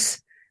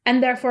themselves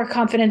and therefore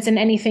confidence in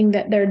anything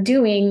that they're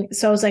doing.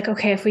 So I was like,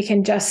 okay, if we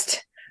can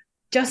just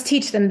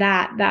teach them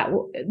that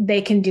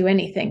they can do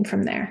anything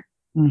from there.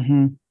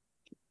 Mm-hmm.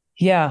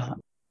 Yeah.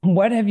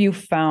 What have you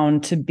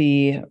found to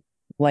be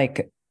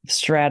like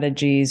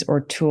strategies or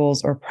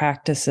tools or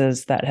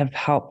practices that have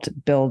helped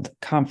build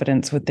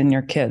confidence within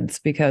your kids?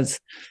 Because,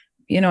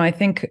 I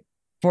think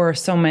for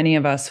so many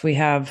of us, we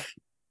have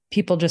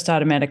people just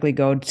automatically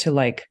go to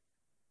like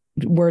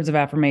words of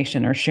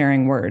affirmation or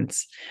sharing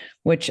words,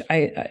 which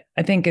I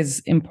think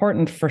is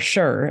important for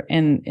sure.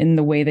 And in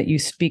the way that you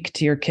speak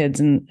to your kids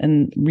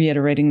and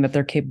reiterating that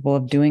they're capable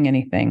of doing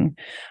anything.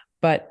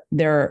 But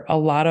there are a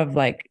lot of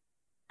like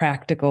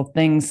practical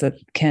things that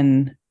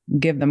can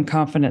give them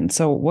confidence.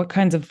 So what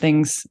kinds of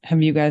things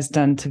have you guys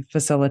done to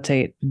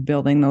facilitate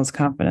building those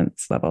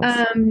confidence levels?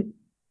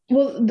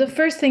 Well, the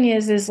first thing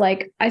is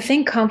like, I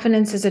think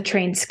confidence is a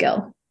trained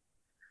skill.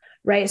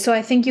 Right. So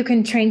I think you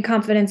can train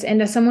confidence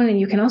into someone, and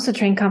you can also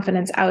train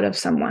confidence out of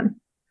someone.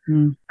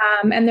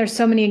 And there's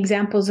so many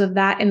examples of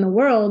that in the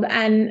world.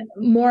 And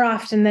more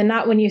often than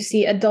not, when you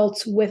see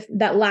adults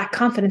that lack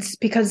confidence,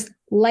 because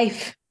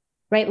life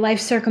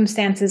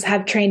circumstances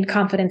have trained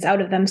confidence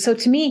out of them. So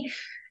to me,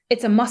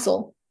 it's a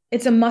muscle.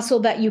 It's a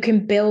muscle that you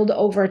can build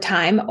over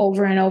time,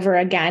 over and over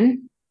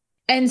again.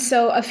 And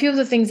so a few of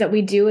the things that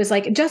we do is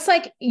like, just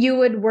like you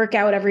would work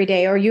out every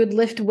day or you would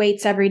lift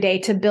weights every day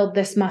to build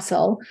this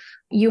muscle.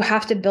 you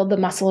have to build the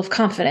muscle of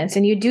confidence.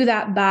 And you do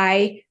that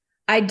by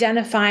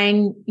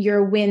identifying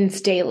your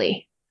wins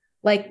daily.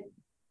 Like,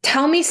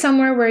 tell me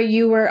somewhere where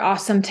you were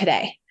awesome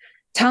today.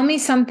 Tell me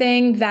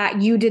something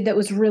that you did that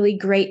was really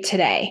great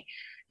today.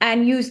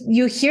 And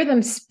you hear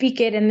them speak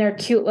it in their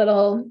cute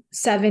little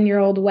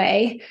 7-year-old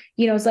way.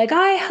 It's like,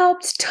 I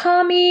helped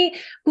Tommy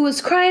who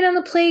was crying on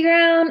the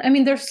playground. I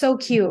mean, they're so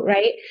cute,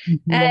 right?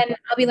 Mm-hmm. And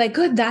I'll be like,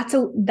 good, that's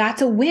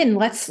a win.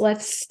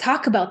 Let's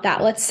talk about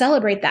that. Let's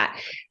celebrate that.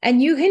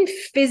 And you can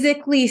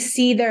physically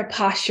see their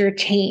posture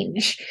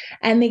change,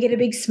 and they get a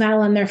big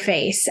smile on their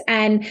face,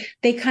 and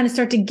they kind of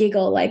start to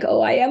giggle like,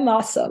 oh, I am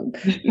awesome.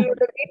 You know what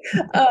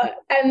I mean?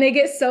 And they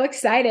get so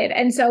excited.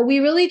 And so we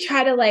really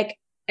try to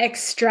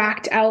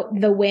extract out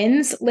the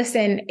wins.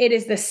 Listen, it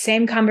is the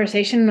same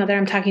conversation, whether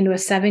I'm talking to a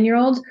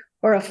 7-year-old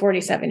or a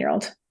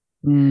 47-year-old.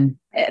 Mm.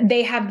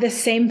 They have the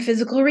same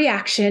physical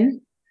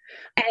reaction.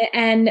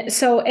 And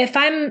so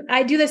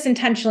I do this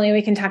intentionally,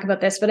 we can talk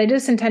about this, but I do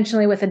this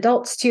intentionally with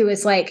adults too,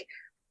 is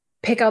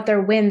pick out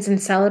their wins and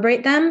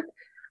celebrate them.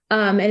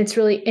 And it's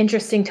really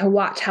interesting to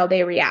watch how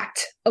they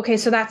react. Okay.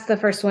 So that's the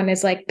first one,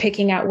 is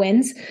picking out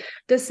wins.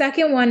 The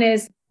second one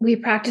is we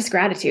practice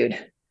gratitude.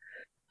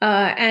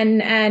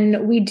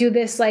 And we do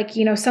this,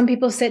 some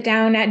people sit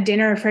down at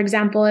dinner, for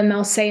example, and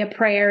they'll say a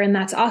prayer, and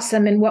that's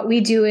awesome. And what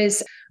we do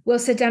is we'll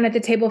sit down at the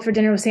table for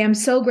dinner. We'll say, I'm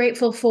so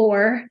grateful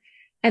for,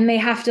 and they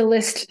have to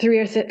list 3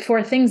 or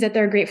 4 things that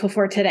they're grateful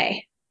for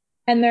today.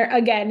 And they're,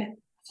 again,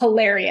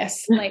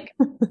 hilarious.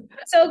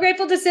 So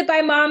grateful to sit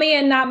by mommy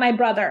and not my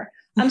brother.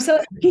 I'm so,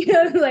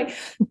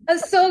 I'm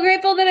so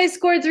grateful that I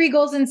scored 3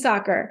 goals in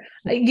soccer,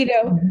 and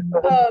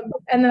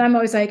then I'm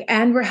always like,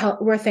 and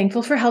we're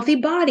thankful for healthy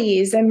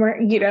bodies, and we're,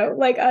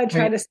 I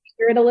try to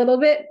steer it a little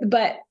bit,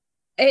 but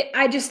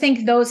I just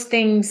think those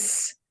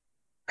things,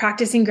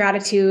 practicing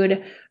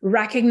gratitude,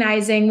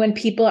 recognizing when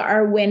people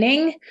are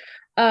winning,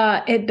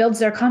 it builds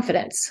their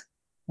confidence.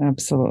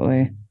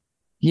 Absolutely.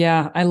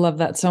 Yeah. I love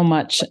that so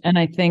much. And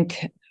I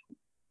think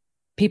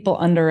people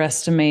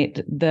underestimate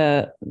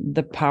the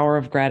power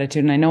of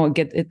gratitude. And I know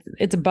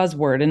it's a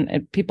buzzword,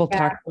 and people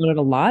talk about it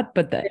a lot,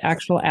 but the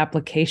actual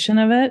application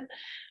of it,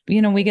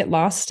 we get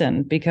lost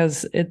in,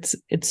 because it's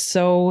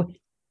so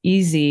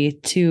easy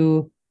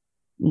to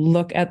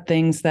look at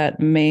things that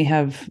may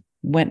have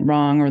went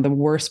wrong, or the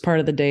worst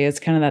part of the day is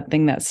kind of that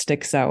thing that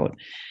sticks out.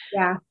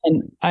 Yeah.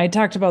 And I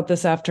talked about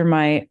this after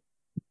my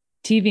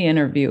TV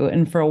interview.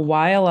 And for a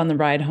while on the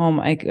ride home,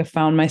 I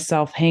found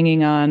myself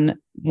hanging on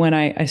when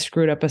I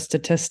screwed up a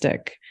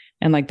statistic,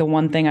 and the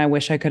one thing I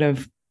wish I could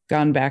have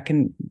gone back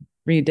and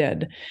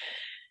redid.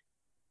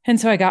 And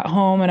so I got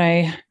home and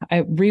I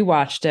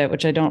rewatched it,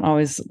 which I don't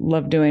always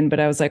love doing, but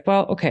I was like,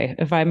 well, okay,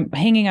 if I'm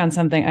hanging on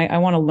something, I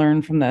want to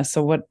learn from this.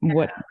 So what,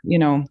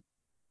 and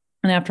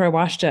after I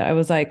watched it, I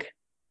was like,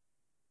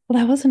 well,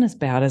 that wasn't as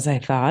bad as I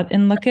thought.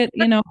 And look at,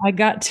 I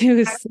got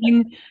to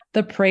sing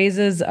the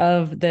praises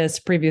of this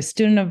previous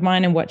student of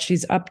mine and what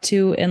she's up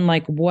to, and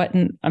what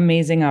an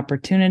amazing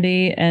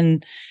opportunity.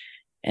 And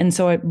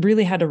so I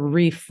really had to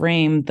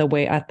reframe the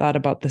way I thought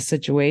about the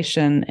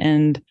situation.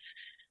 And,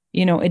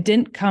 it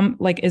didn't come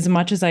as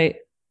much as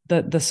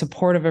the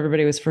support of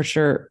everybody was for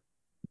sure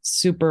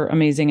super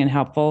amazing and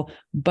helpful,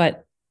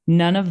 but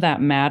none of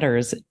that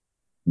matters.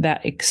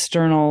 That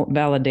external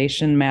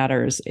validation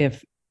matters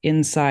if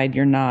inside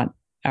you're not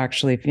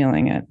actually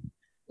feeling it.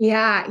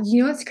 Yeah.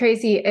 What's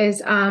crazy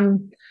is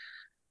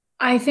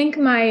I think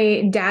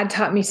my dad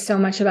taught me so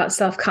much about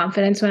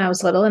self-confidence when I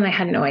was little, and I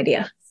had no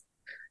idea.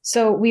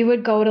 So we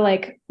would go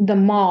to the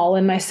mall,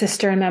 and my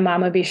sister and my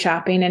mom would be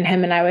shopping, and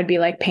him and I would be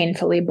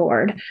painfully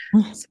bored.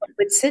 So I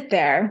would sit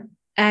there,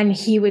 and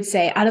he would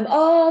say, out of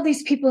all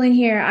these people in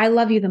here, I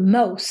love you the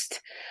most.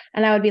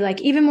 And I would be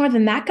like, even more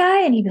than that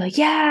guy? And he'd be like,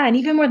 yeah. And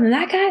even more than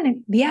that guy?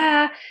 And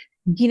yeah.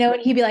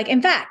 And he'd be like,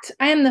 in fact,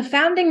 I am the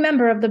founding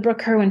member of the Brook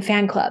Kirwin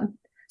fan club.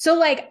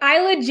 So I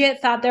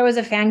legit thought there was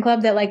a fan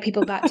club that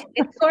people got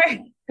tickets for.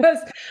 Because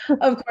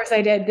of course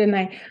I did, didn't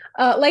I?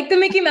 The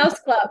Mickey Mouse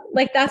Club.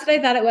 That's what I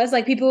thought it was.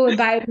 People would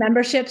buy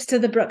memberships to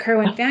the Brook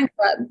Kirwin fan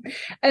club.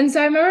 And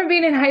so I remember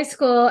being in high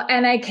school,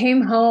 and I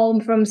came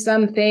home from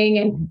something,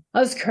 and I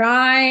was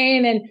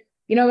crying, and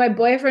my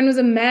boyfriend was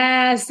a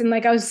mess, and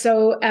I was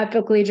so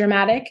epically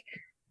dramatic.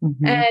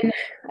 Mm-hmm. And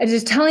I was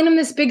just telling him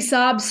this big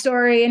sob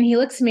story, and he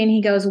looks at me and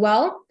he goes,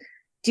 well,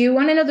 do you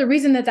want to know the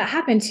reason that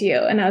happened to you?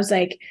 And I was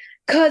like,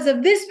 because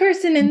of this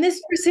person and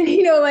this person,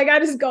 I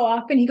just go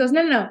off. And he goes,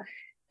 no,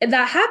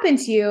 that happened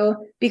to you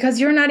because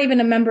you're not even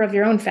a member of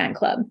your own fan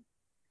club.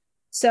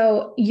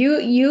 So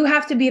you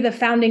have to be the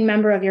founding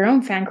member of your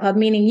own fan club,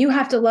 meaning you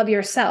have to love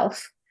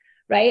yourself,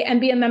 right? And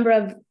be a member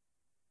of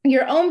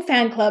your own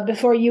fan club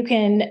before you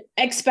can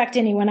expect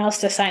anyone else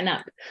to sign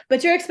up.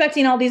 But you're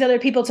expecting all these other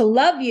people to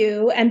love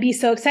you and be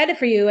so excited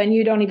for you, and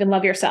you don't even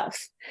love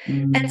yourself.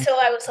 Mm. And so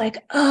I was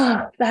like,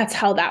 oh, that's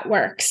how that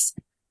works.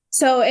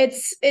 So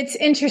it's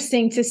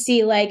interesting to see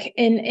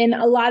in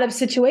a lot of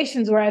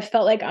situations where I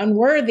felt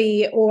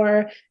unworthy,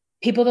 or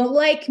people don't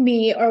like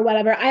me or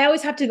whatever, I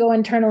always have to go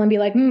internal and be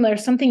like,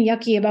 there's something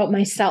yucky about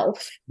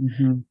myself.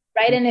 Mm-hmm.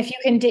 Right. And if you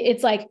can,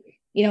 it's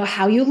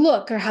how you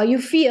look or how you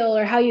feel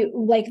or how you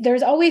like,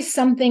 there's always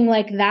something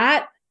like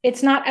that.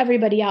 It's not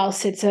everybody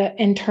else. It's an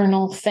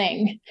internal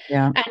thing.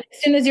 Yeah. And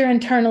as soon as you're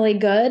internally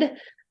good,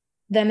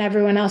 then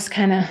everyone else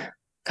kind of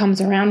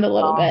comes around a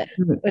little bit,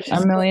 which is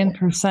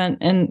 1,000,000%.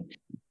 And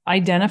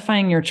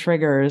identifying your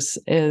triggers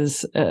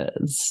is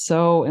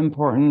so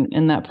important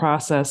in that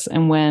process.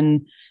 And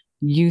when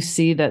you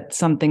see that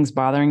something's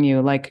bothering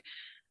you, like,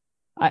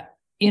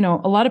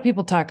 a lot of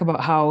people talk about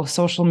how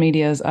social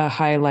media is a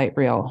highlight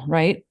reel,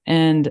 right?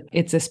 And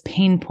it's this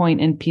pain point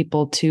in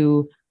people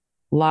to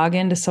log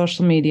into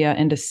social media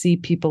and to see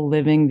people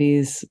living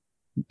these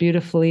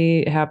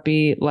beautifully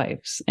happy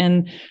lives.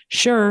 And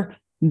sure,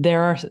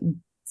 there are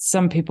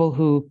some people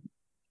who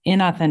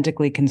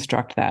inauthentically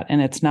construct that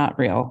and it's not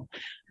real.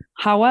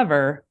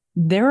 However,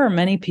 there are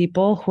many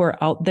people who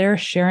are out there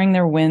sharing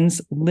their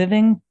wins,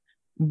 living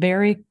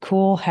very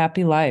cool,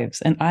 happy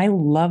lives. And I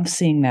love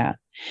seeing that.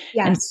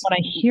 Yes. And when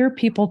I hear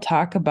people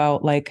talk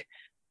about like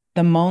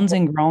the moans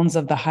and groans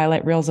of the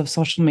highlight reels of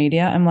social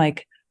media, I'm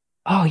like,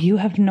 oh, you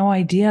have no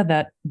idea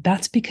that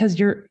that's because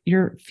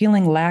you're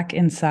feeling lack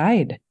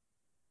inside.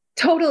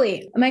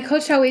 Totally. My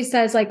coach always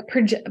says like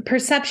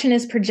perception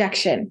is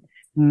projection,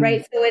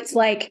 right? So it's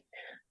like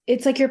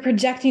you're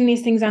projecting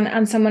these things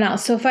on someone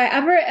else. So if I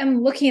ever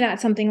am looking at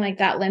something like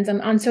that, Linz,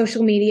 I'm on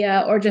social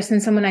media or just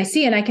in someone I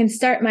see, and I can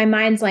start, my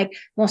mind's like,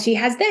 well, she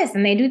has this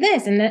and they do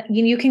this. And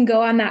you can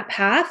go on that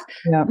path.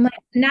 Yeah. I'm like,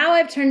 now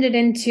I've turned it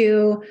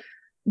into,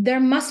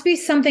 there must be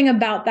something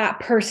about that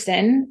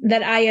person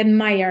that I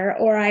admire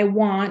or I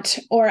want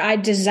or I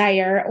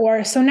desire,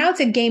 or so now it's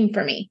a game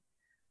for me,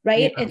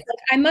 right? Yeah. It's like,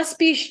 I must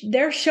be,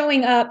 they're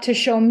showing up to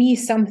show me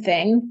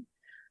something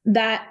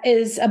that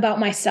is about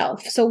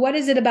myself. So what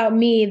is it about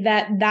me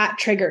that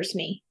triggers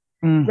me?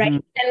 Mm-hmm.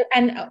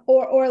 Right.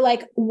 Or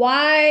like,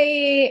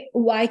 why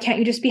can't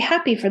you just be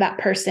happy for that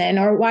person?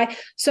 Or why?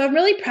 So I've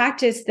really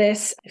practiced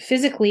this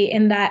physically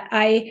in that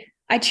I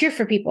cheer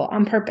for people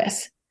on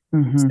purpose.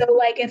 Mm-hmm. So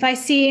like if I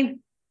see,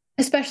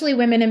 especially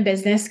women in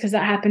business, because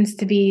that happens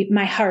to be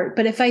my heart,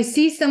 but if I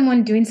see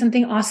someone doing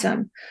something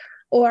awesome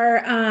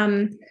or,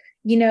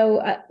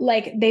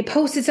 like they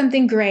posted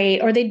something great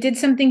or they did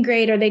something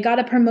great or they got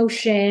a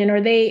promotion or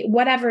they,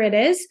 whatever it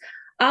is,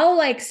 I'll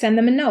like send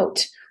them a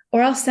note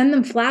or I'll send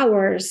them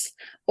flowers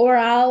or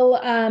I'll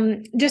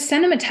just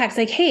send them a text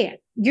like, hey,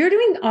 you're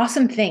doing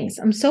awesome things.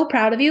 I'm so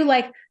proud of you.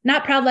 Like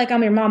not proud like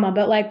I'm your mama,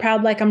 but like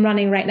proud like I'm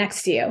running right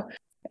next to you.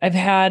 I've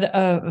had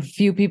a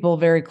few people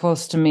very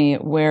close to me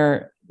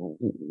where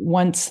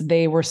once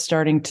they were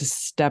starting to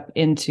step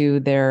into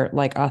their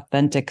like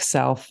authentic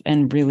self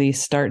and really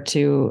start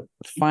to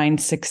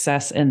find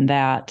success in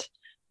that,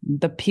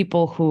 the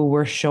people who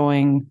were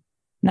showing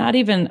not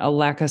even a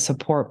lack of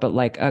support, but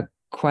like a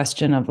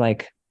question of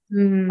like,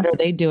 what are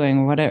they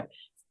doing?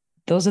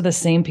 Those are the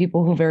same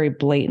people who very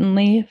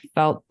blatantly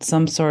felt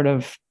some sort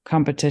of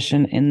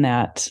competition in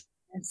that,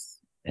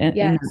 in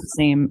that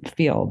same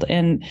field.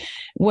 And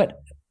what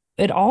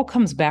it all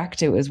comes back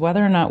to is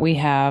whether or not we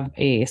have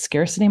a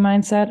scarcity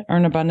mindset or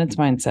an abundance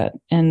mindset.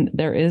 And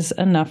there is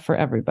enough for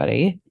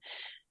everybody.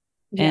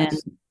 Yes.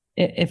 And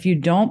if you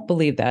don't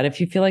believe that, if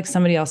you feel like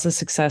somebody else's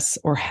success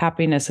or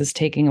happiness is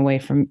taking away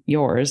from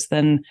yours,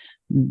 then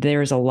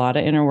there's a lot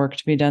of inner work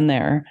to be done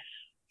there.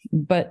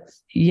 But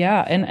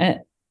yeah, and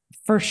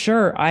for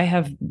sure, I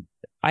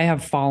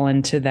have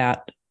fallen to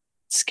that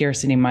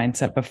scarcity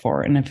mindset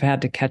before, and I've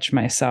had to catch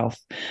myself.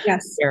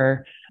 Yes.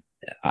 Where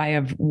I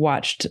have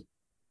watched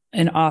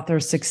an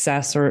author's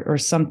success or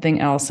something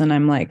else, and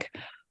I'm like,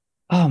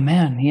 oh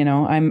man,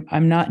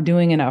 I'm not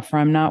doing enough, or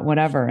I'm not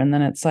whatever. And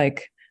then it's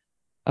like,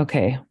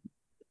 okay,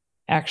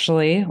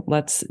 actually,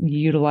 let's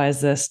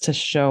utilize this to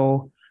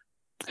show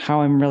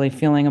how I'm really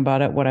feeling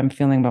about it, what I'm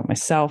feeling about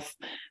myself.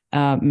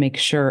 Make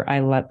sure I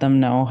let them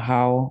know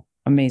how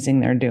amazing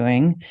they're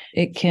doing.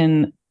 It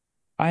can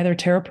either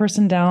tear a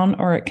person down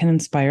or it can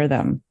inspire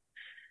them.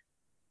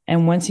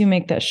 And once you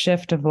make that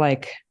shift of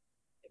like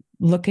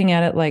looking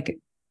at it like,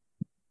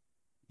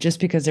 just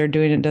because they're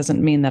doing it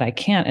doesn't mean that I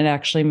can't. It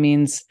actually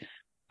means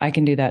I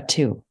can do that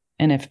too.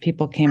 And if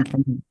people came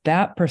from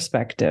that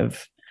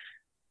perspective,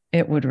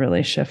 it would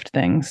really shift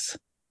things.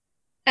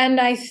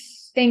 And I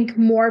think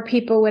more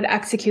people would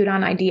execute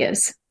on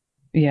ideas.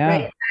 Yeah.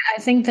 Right?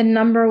 I think the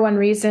number one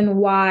reason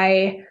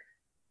why,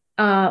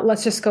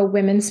 let's just go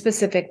women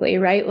specifically,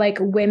 right? Like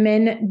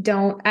women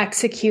don't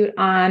execute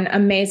on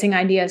amazing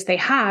ideas they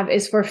have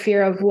is for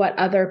fear of what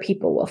other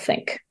people will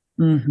think.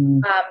 Mm-hmm.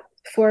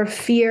 For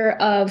fear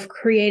of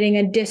creating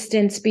a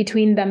distance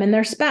between them and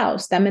their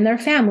spouse, them and their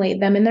family,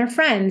 them and their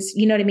friends.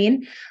 You know what I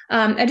mean?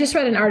 I just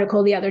read an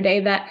article the other day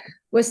that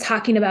was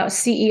talking about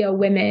CEO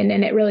women,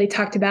 and it really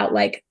talked about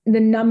like the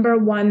number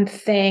one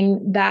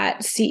thing that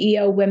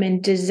CEO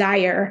women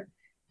desire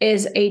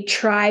is a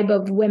tribe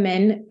of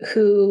women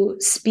who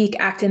speak,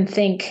 act, and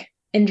think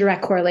in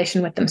direct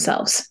correlation with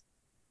themselves,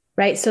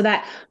 right? So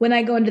that when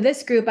I go into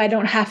this group, I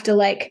don't have to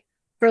like,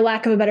 for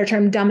lack of a better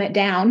term, dumb it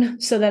down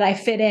so that I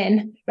fit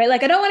in, right?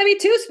 Like I don't want to be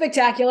too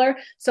spectacular,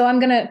 so I'm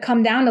going to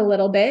come down a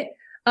little bit.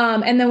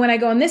 And then when I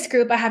go in this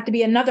group, I have to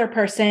be another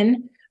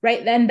person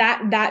right? Then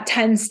that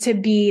tends to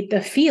be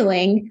the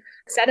feeling,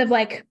 instead of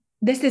like,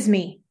 this is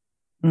me.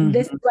 Mm-hmm.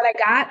 This is what I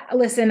got.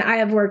 Listen, I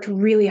have worked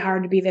really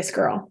hard to be this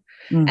girl,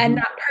 and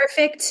not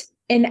perfect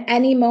in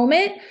any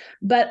moment,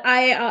 but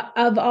I,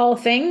 of all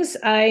things,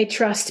 I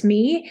trust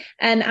me.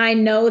 And I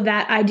know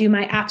that I do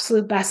my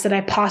absolute best that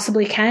I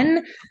possibly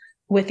can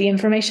with the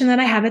information that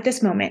I have at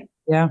this moment.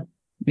 Yeah.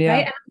 Yeah.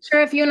 Right? I'm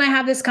sure if you and I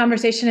have this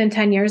conversation in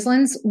 10 years,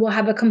 Linz, we'll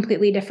have a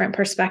completely different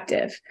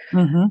perspective.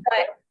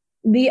 But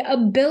the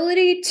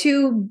ability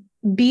to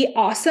be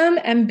awesome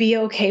and be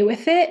okay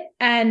with it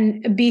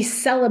and be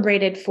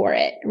celebrated for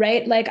it,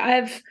 right? Like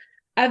I've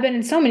been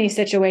in so many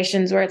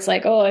situations where it's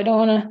like, oh, I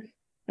don't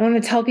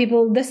want to tell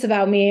people this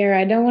about me, or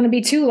I don't want to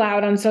be too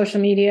loud on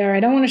social media, or I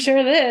don't want to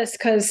share this,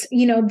 because,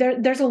 you know,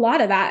 there's a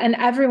lot of that and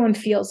everyone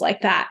feels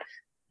like that.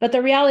 But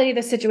the reality of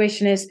the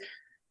situation is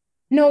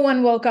no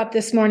one woke up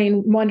this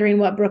morning wondering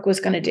what Brooke was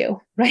going to do,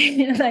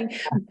 right? Like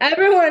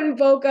everyone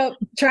woke up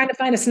trying to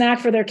find a snack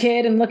for their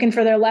kid and looking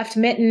for their left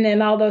mitten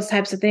and all those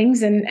types of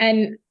things.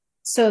 And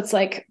so it's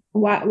like,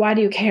 why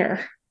do you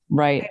care?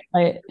 Right.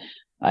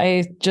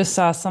 I just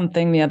saw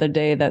something the other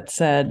day that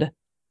said,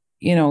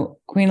 you know,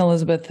 Queen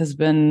Elizabeth has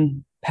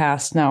been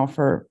passed now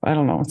for, I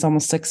don't know, it's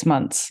almost 6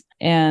 months.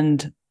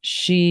 And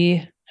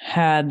she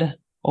had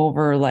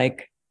over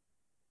like,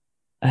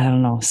 I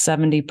don't know,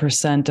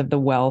 70% of the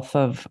wealth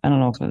of, I don't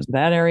know if it was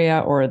that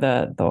area or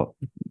the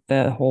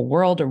whole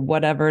world or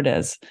whatever it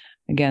is.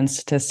 Again,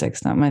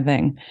 statistics, not my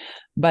thing.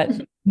 But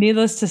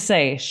needless to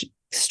say,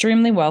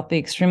 extremely wealthy,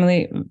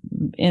 extremely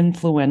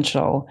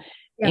influential.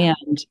 Yeah.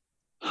 And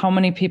how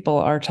many people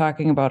are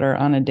talking about her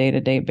on a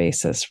day-to-day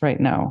basis right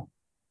now?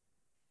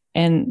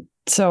 And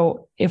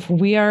so if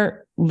we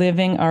are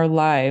living our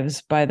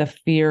lives by the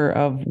fear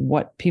of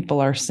what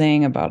people are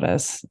saying about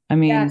us, I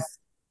mean, yes.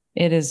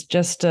 It is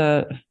just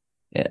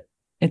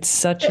it's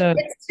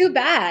too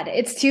bad.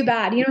 It's too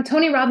bad. You know,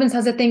 Tony Robbins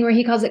has a thing where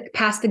he calls it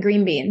pass the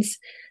green beans.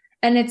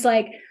 And it's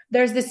like,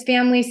 there's this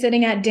family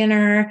sitting at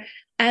dinner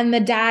and the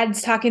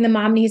dad's talking to the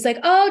mom and he's like,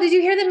 oh, did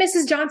you hear that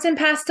Mrs. Johnson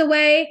passed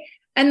away?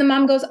 And the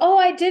mom goes, oh,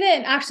 I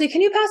didn't actually.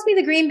 Can you pass me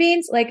the green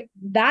beans? Like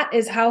that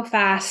is how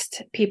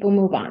fast people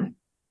move on.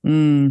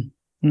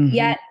 Mm-hmm.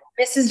 Yet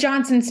Mrs.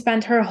 Johnson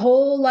spent her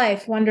whole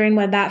life wondering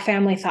what that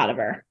family thought of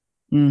her.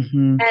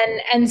 Mm-hmm.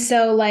 And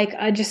so like,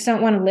 I just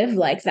don't want to live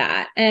like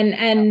that.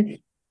 And,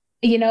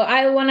 you know,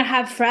 I want to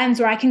have friends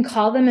where I can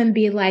call them and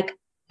be like,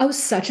 I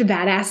was such a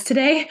badass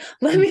today.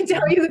 Let me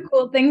tell you the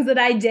cool things that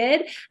I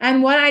did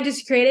and what I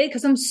just created,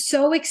 because I'm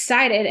so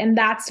excited. And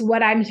that's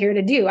what I'm here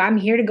to do. I'm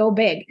here to go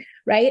big.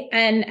 Right.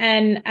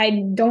 And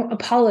I don't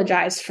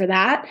apologize for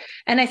that.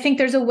 And I think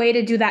there's a way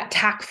to do that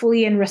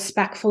tactfully and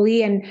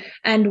respectfully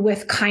and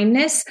with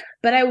kindness.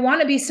 But I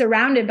want to be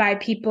surrounded by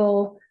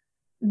people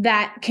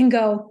that can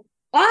go,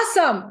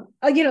 awesome.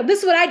 You know,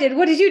 this is what I did.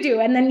 What did you do?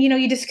 And then, you know,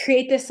 you just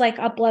create this like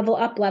up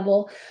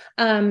level.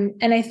 And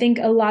I think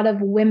a lot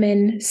of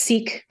women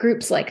seek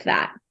groups like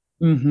that.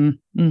 Mm-hmm.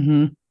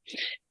 Mm-hmm.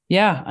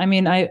 Yeah. I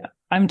mean,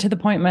 I'm to the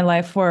point in my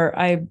life where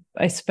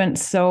I spent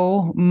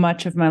so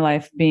much of my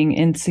life being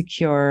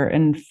insecure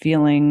and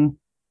feeling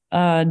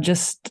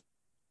just,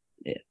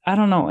 I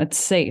don't know, it's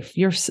safe.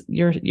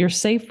 You're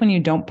safe when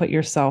you don't put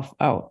yourself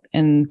out,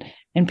 and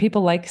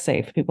people like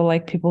safe. People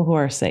like people who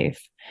are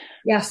safe.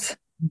 Yes.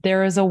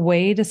 There is a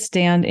way to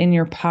stand in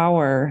your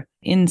power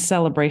in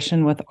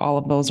celebration with all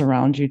of those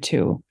around you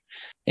too.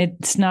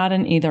 It's not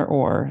an either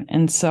or.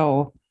 And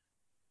so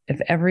if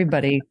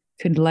everybody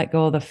could let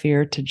go of the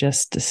fear to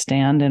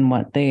stand in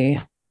what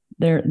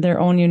their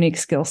own unique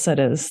skill set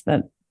is,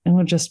 that it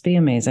would just be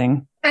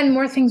amazing. And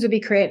more things would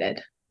be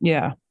created.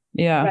 Yeah.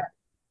 Yeah. Right.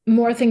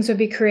 More things would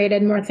be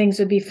created, more things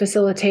would be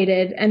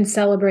facilitated and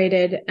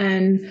celebrated.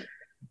 And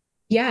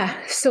yeah.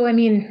 So, I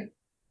mean,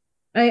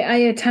 I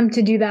attempt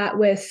to do that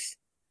with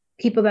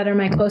people that are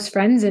my close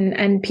friends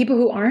and people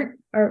who aren't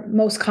are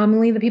most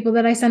commonly the people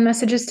that I send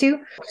messages to.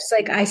 Just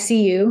like, I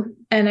see you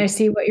and I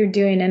see what you're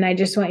doing and I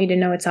just want you to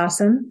know it's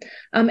awesome.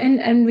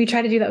 And we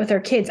try to do that with our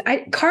kids.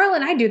 Carl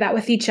and I do that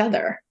with each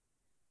other.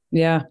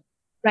 Yeah.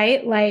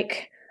 Right.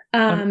 Like,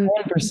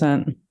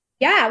 100%.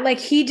 Yeah. Like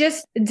he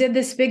just did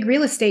this big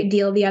real estate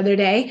deal the other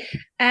day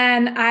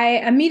and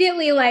I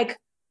immediately like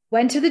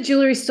went to the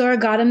jewelry store,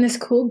 got him this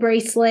cool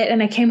bracelet,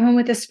 and I came home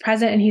with this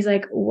present. And he's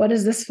like, what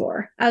is this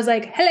for? I was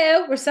like,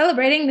 hello, we're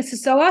celebrating. This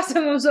is so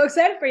awesome. I'm so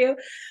excited for you.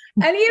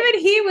 And even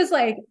he was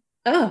like,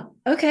 oh,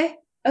 okay.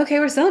 Okay,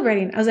 we're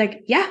celebrating. I was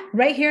like, yeah,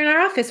 right here in our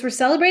office. We're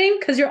celebrating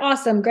because you're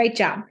awesome. Great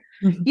job.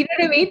 Mm-hmm. You know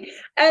what I mean?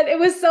 And it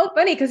was so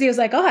funny because he was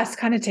like, oh, I was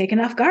kind of taken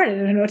off guard. I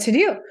don't know what to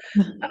do.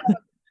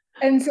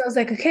 And so I was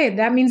like, okay,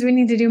 that means we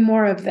need to do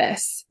more of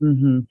this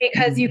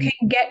because you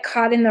can get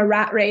caught in the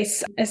rat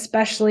race,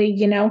 especially,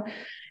 you know,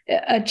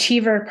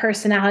 achiever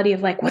personality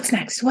of like, what's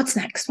next? What's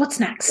next? What's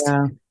next?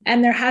 Yeah.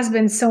 And there has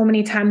been so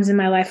many times in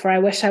my life where I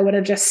wish I would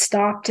have just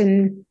stopped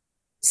and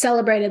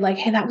celebrated like,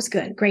 hey, that was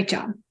good. Great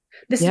job.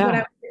 This is what I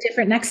want to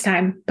different next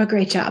time, but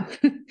great job.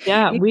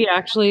 Yeah, we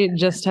actually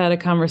just had a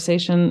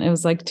conversation. It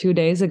was like 2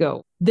 days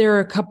ago. There are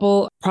a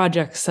couple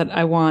projects that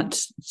I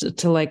want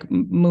to like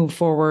move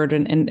forward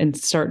and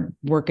start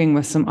working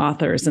with some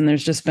authors. And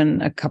there's just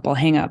been a couple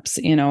hangups,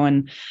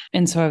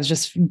 and so I was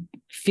just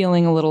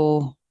feeling a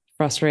little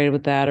frustrated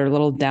with that, or a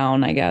little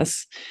down, I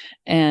guess.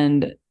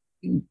 And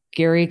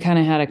Gary kind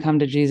of had a come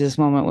to Jesus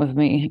moment with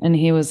me. And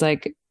he was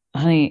like,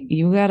 honey,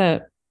 you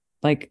gotta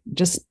like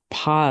just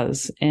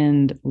pause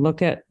and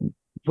look at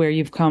where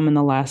you've come in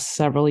the last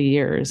several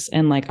years.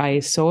 And like,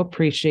 I so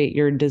appreciate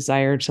your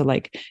desire to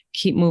like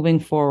keep moving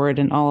forward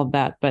and all of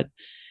that, but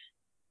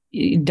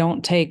you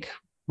don't take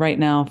right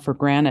now for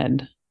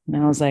granted. And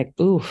I was like,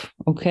 oof,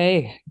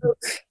 okay.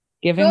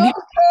 Giving me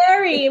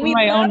Gary,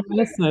 my own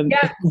medicine.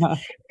 Yeah.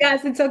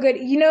 Yes, it's so good.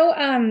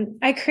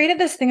 I created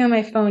this thing on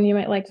my phone. You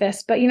might like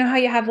this, but you know how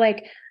you have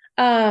like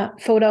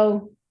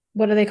photo,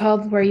 what are they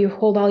called? Where you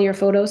hold all your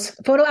photos,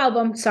 photo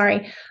album.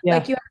 Sorry. Yeah.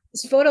 Like you have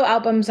these photo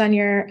albums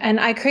and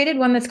I created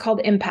one that's called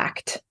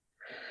Impact.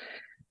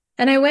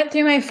 And I went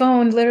through my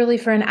phone literally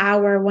for an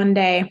hour one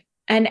day,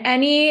 and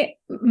any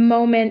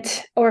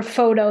moment or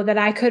photo that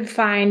I could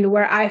find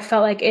where I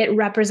felt like it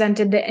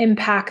represented the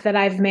impact that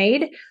I've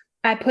made,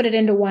 I put it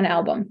into one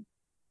album.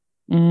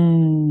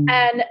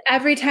 And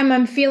every time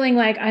I'm feeling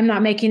like I'm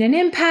not making an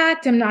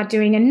impact, I'm not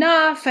doing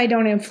enough, I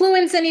don't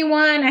influence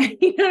anyone,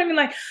 you know what I mean?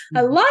 Like,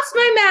 I lost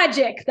my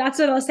magic. That's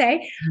what I'll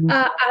say.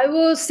 I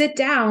will sit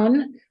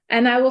down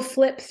and I will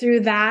flip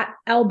through that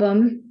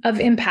album of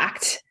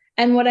impact.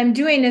 And what I'm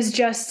doing is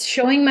just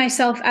showing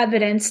myself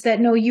evidence that,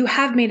 no, you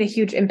have made a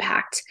huge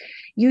impact.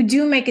 You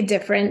do make a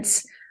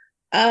difference.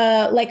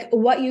 Like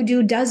what you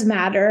do does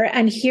matter.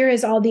 And here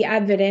is all the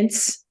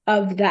evidence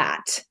of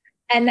that.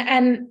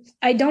 And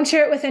I don't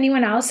share it with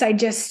anyone else. I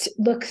just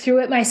look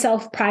through it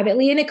myself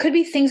privately. And it could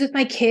be things with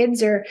my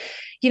kids or,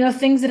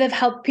 things that have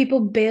helped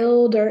people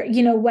build or,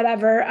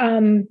 whatever.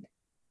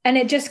 And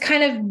it just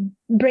kind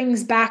of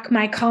brings back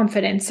my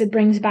confidence. It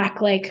brings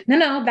back like,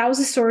 no, that was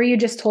a story you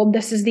just told.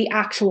 This is the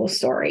actual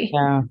story.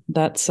 Yeah,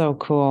 that's so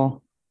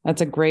cool.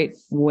 That's a great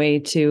way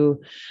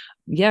to,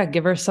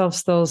 give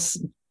ourselves those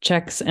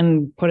checks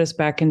and put us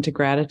back into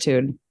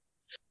gratitude.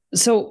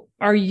 So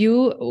are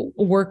you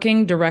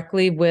working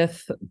directly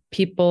with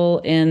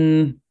people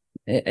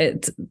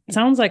it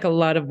sounds like a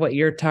lot of what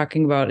you're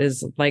talking about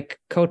is like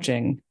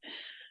coaching.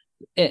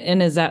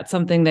 And is that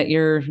something that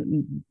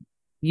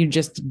you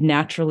just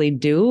naturally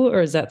do,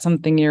 or is that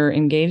something you're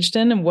engaged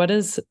in? And what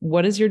does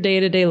your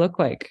day-to-day look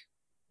like?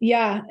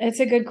 Yeah, it's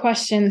a good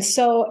question.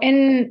 So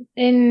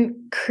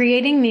in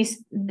creating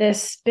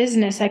this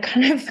business, I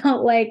kind of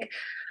felt like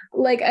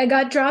I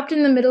got dropped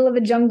in the middle of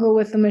a jungle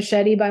with a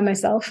machete by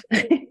myself.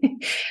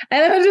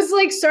 And I just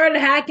like started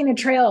hacking a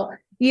trail,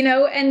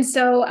 And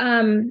so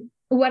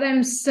what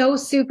I'm so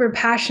super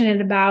passionate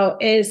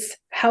about is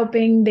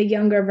helping the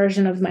younger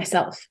version of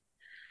myself.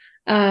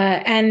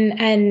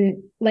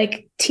 And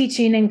like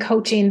teaching and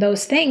coaching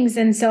those things.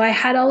 And so I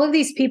had all of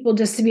these people,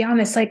 just to be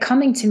honest, like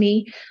coming to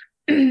me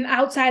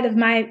outside of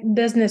my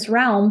business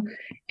realm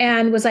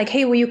and was like,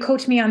 hey, will you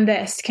coach me on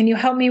this? Can you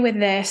help me with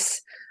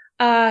this?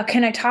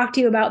 Can I talk to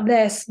you about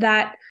this?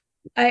 That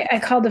I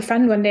called a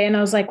friend one day and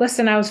I was like,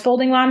 listen, I was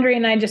folding laundry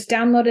and I just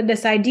downloaded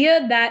this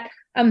idea that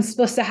I'm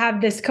supposed to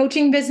have this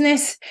coaching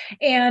business.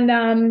 And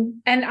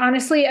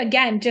honestly,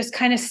 again, just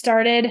kind of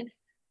started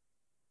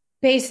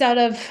based out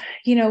of,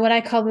 what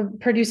I call the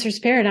producer's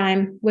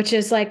paradigm, which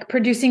is like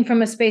producing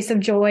from a space of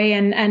joy.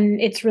 And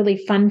it's really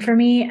fun for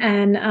me.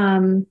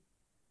 And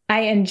I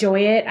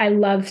enjoy it. I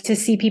love to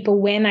see people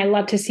win. I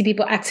love to see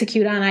people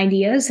execute on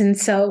ideas. And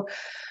so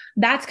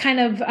that's kind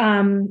of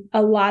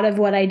a lot of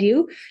what I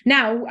do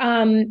now.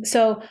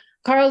 So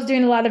Carl's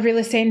doing a lot of real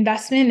estate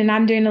investment and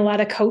I'm doing a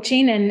lot of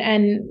coaching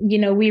and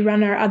we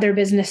run our other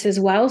business as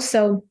well.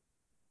 So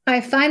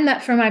I find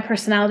that for my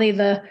personality,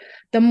 the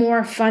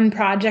more fun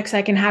projects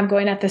I can have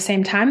going at the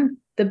same time,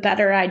 the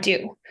better I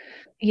do.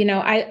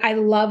 I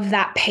love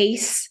that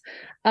pace.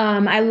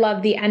 I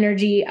love the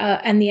energy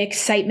and the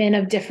excitement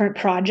of different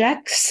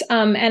projects.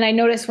 And I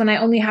notice when I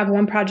only have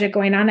one project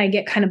going on, I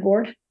get kind of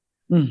bored.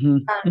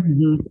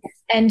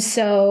 And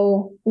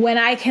so when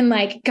I can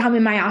like come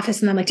in my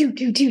office and I'm like, do,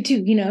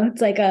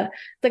 it's like a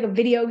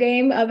video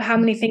game of how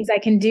many things I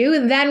can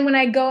do. Then when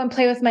I go and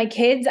play with my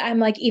kids, I'm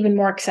like even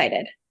more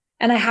excited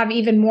and I have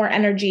even more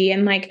energy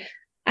and like,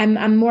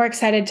 I'm more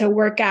excited to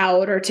work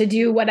out or to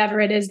do whatever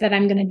it is that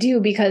I'm going to do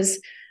because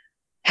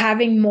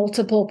having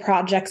multiple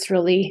projects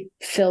really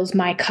fills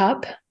my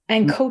cup.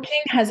 And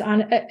coaching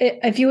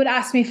if you would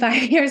ask me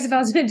 5 years if I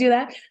was going to do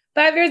that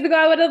 5 years ago,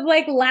 I would have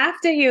like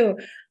laughed at you.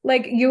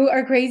 Like you are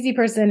a crazy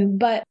person,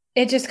 but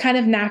it just kind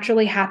of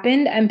naturally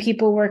happened and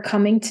people were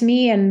coming to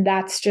me and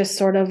that's just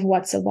sort of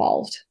what's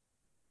evolved.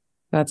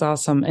 That's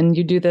awesome. And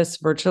you do this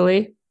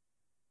virtually?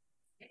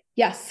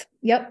 Yes.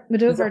 Yep. We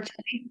do it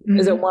virtually.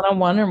 Is it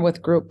one-on-one or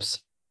with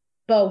groups?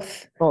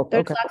 Both.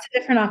 There's lots of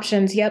different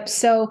options. Yep.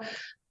 So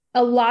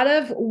a lot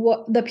of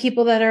the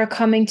people that are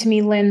coming to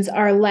me, Linz,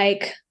 are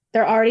like,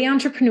 they're already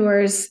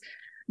entrepreneurs.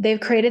 They've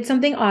created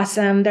something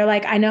awesome. They're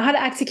like, I know how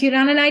to execute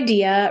on an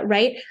idea,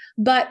 right?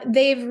 But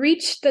they've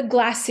reached the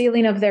glass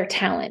ceiling of their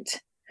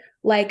talent.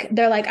 Like,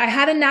 they're like, I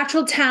had a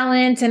natural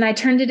talent and I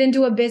turned it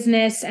into a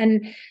business.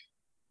 And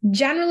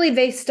generally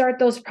they start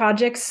those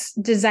projects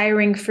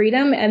desiring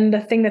freedom, and the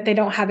thing that they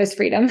don't have is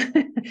freedom.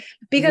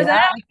 Because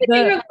then the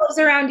finger goes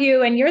around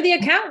you, and you're the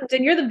accountant,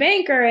 and you're the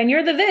banker, and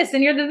you're the this,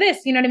 and you're the this,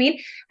 you know what I mean?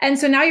 And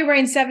so now you're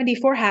wearing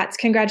 74 hats.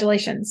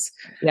 Congratulations.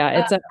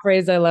 Yeah. It's a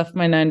phrase. I left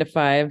my 9 to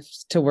 5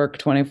 to work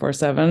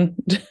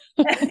 24/7.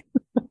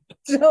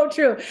 So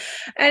true.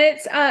 And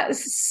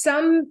it's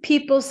some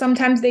people,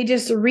 sometimes they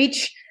just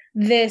reach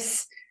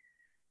this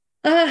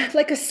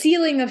like a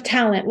ceiling of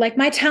talent. Like,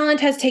 my talent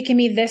has taken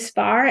me this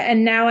far,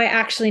 and now I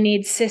actually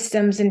need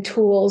systems and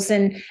tools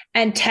and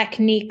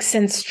techniques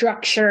and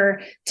structure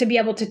to be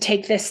able to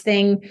take this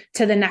thing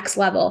to the next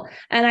level.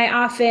 And I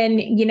often,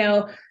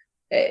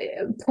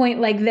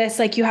 point like this,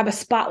 like, you have a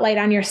spotlight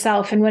on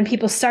yourself. And when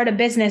people start a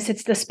business,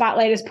 it's the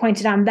spotlight is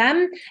pointed on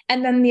them.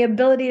 And then the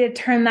ability to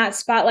turn that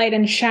spotlight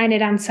and shine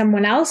it on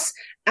someone else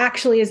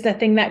actually is the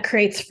thing that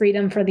creates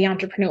freedom for the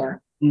entrepreneur.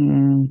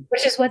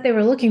 Which is what they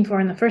were looking for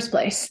in the first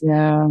place.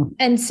 Yeah.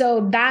 And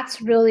so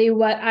that's really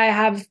what I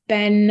have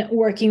been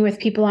working with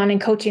people on and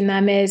coaching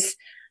them, is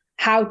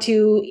how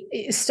to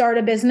start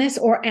a business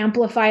or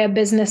amplify a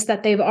business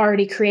that they've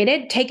already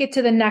created, take it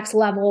to the next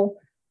level,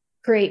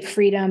 create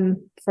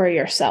freedom for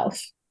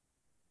yourself.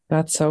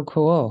 That's so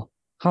cool.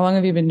 How long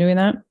have you been doing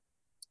that?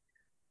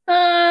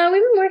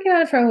 We've been working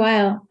on it for a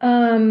while.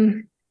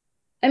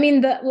 I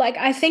mean,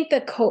 I think the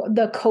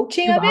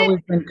coaching You've of it.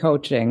 always been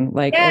coaching.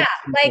 Yeah,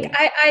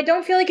 I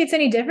don't feel like it's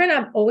any different.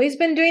 I've always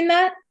been doing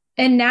that.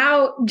 And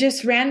now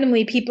just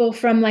randomly people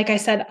from, like I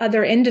said,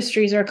 other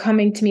industries are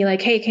coming to me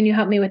like, hey, can you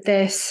help me with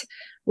this?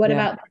 What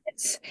about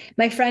this?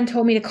 My friend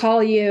told me to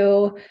call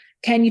you.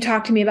 Can you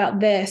talk to me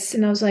about this?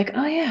 And I was like,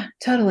 oh yeah,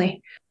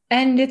 totally.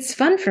 And it's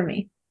fun for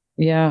me.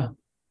 Yeah.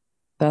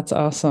 That's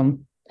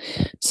awesome.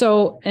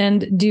 So,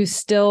 and do you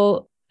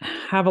still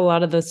have a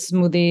lot of the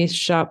smoothie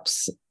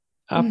shops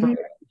operating?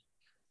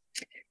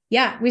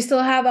 Yeah, we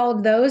still have all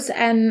of those,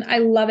 and I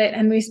love it.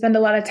 And we spend a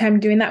lot of time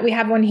doing that. We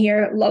have one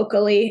here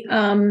locally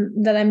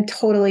that I'm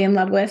totally in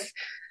love with.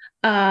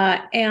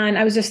 And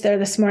I was just there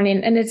this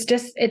morning, and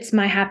it's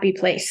my happy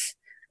place.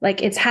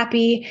 Like, it's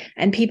happy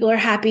and people are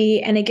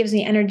happy, and it gives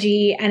me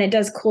energy, and it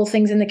does cool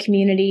things in the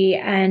community.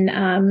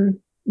 And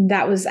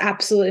that was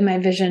absolutely my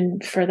vision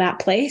for that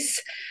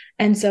place.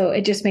 And so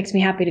it just makes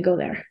me happy to go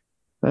there.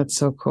 That's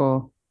so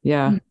cool.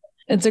 Yeah.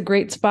 It's a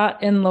great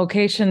spot in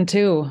location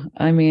too.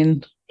 I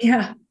mean,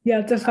 yeah,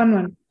 it's a fun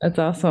one. That's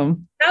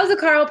awesome. That was a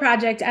Carl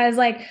project. As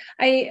like,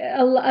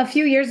 a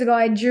few years ago,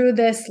 I drew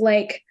this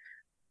like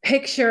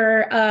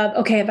picture of,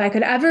 okay, if I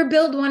could ever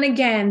build one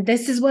again,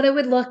 this is what it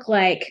would look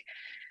like.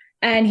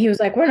 And he was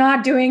like, we're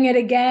not doing it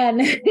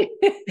again.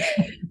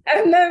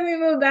 And then we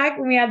moved back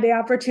and we had the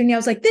opportunity. I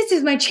was like, this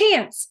is my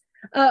chance.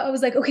 I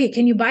was like, okay,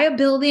 can you buy a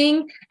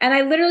building? And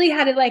I literally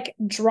had it like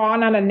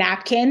drawn on a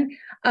napkin.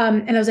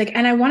 And I was like,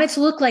 and I want it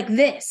to look like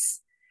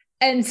this.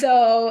 And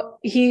so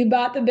he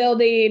bought the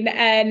building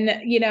and,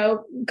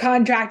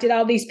 contracted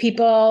all these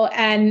people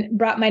and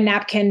brought my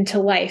napkin to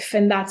life.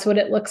 And that's what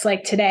it looks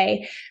like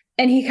today.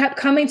 And he kept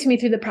coming to me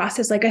through the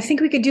process. Like, I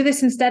think we could do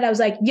this instead. I was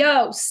like,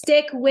 yo,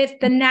 stick with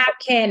the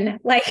napkin.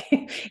 Like,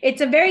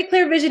 it's a very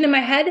clear vision in my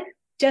head.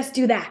 Just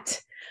do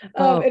that.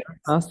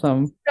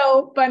 Awesome.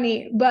 So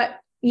funny. But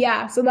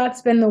yeah, so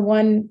that's been the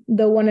one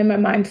in my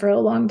mind for a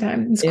long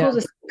time. It's cool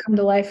to come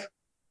to life.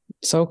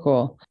 So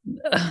cool.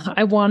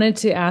 I wanted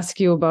to ask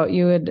you about,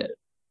 you had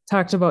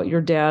talked about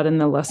your dad and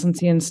the lessons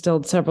he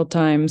instilled several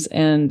times.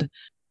 And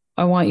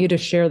I want you to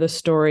share the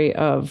story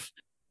of,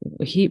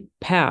 he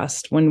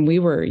passed when we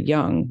were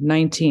young,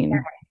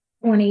 19.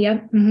 20, yeah.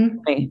 Mm-hmm.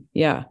 20,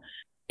 yeah.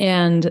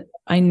 And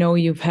I know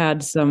you've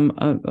had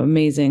some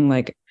amazing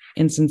like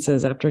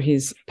instances after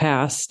he's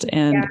passed.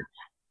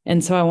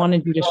 And so I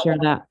wanted you to share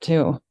that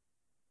too.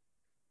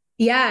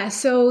 Yeah.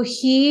 So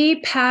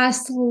he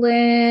passed,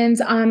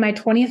 Lynn's, on my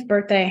 20th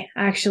birthday,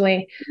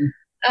 actually.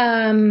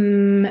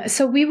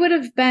 So we would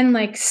have been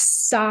like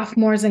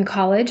sophomores in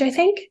college, I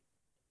think.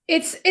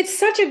 It's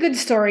such a good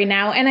story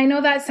now. And I know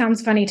that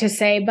sounds funny to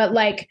say, but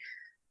like,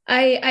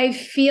 I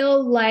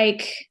feel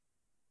like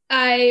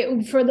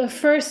for the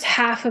first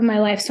half of my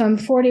life, so I'm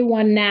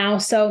 41 now.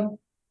 So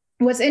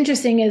what's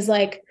interesting is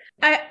like,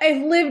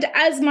 I've lived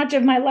as much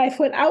of my life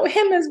without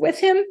him as with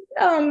him.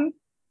 I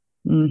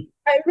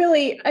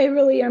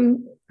really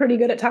am pretty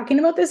good at talking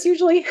about this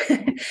usually.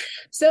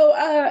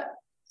 So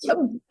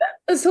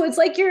it's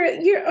like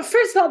you're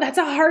first of all, that's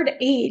a hard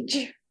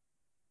age,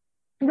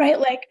 right?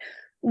 Like,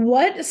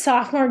 what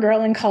sophomore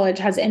girl in college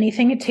has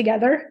anything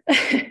together?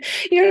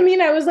 You know what I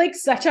mean? I was like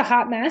such a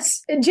hot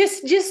mess.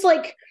 Just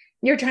like,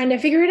 you're trying to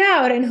figure it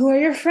out, and who are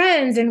your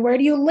friends and where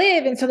do you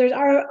live? And so there's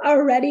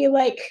already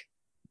like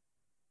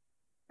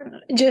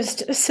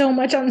just so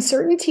much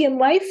uncertainty in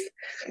life.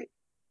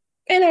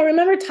 And I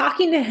remember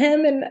talking to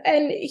him,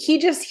 and he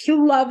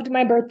loved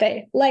my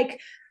birthday, like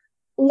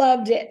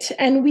loved it.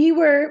 And we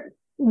were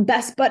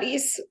best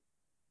buddies.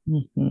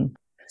 Mm-hmm.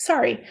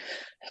 Sorry.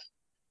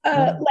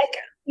 Like,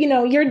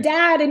 your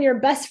dad and your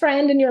best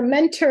friend and your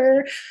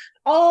mentor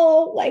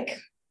all like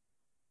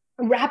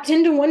wrapped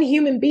into one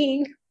human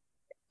being.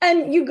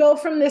 And you go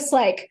from this,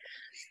 like,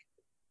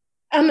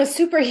 I'm a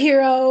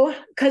superhero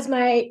because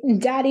my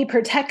daddy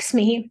protects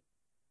me,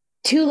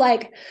 to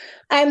like,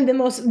 I'm the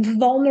most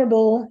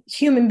vulnerable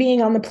human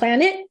being on the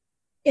planet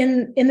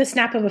in the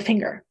snap of a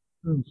finger.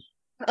 And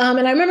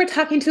I remember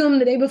talking to him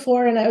the day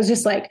before, and I was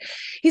just like,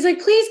 he's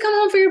like, please come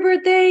home for your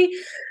birthday.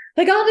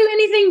 Like, I'll do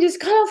anything,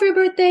 just come home for your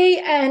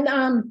birthday. And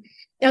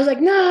I was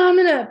like, no, I'm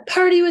gonna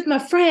party with my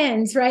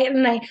friends, right?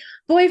 And my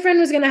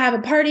boyfriend was gonna have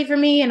a party for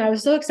me, and I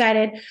was so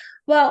excited.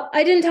 Well,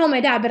 I didn't tell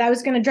my dad, but I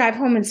was gonna drive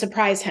home and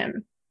surprise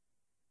him.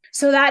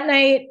 So that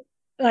night,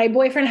 my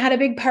boyfriend had a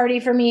big party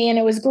for me, and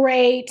it was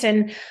great.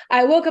 And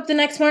I woke up the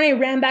next morning,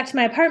 ran back to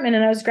my apartment,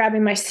 and I was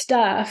grabbing my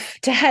stuff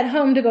to head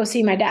home to go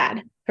see my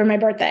dad for my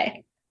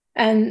birthday.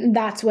 And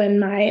that's when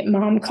my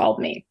mom called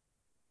me.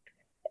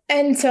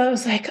 And so I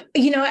was like,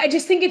 I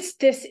just think it's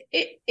this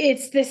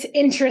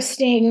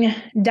interesting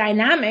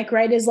dynamic,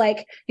 right? Is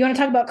like, you want to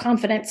talk about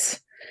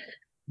confidence.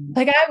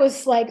 Like, I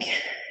was like,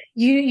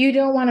 you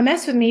don't want to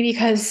mess with me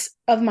because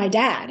of my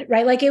dad,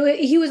 right? Like,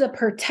 he was a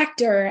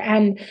protector.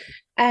 And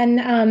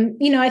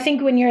I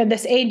think when you're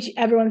this age,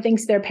 everyone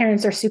thinks their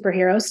parents are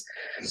superheroes,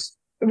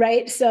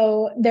 right?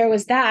 So there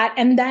was that.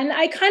 And then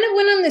I kind of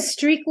went on this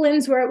streak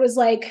lens where it was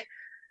like,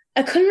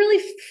 I couldn't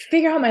really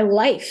figure out my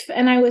life.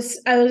 And I was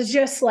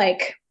just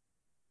like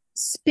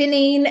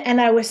spinning,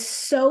 and I was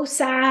so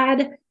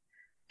sad,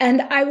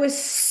 and I was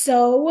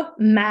so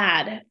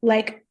mad,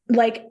 like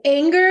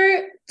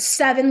anger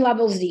 7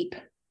 levels deep,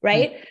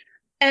 right?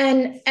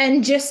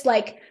 And just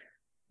like,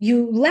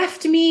 you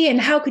left me,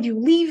 and how could you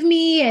leave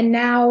me? And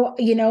now,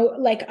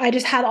 like, I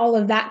just had all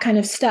of that kind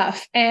of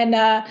stuff. And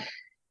I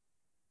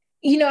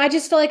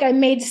just felt like I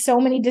made so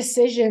many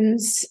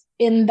decisions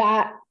in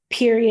that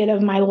period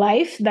of my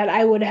life that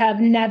I would have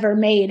never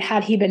made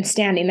had he been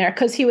standing there,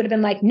 because he would have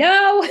been like,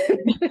 no,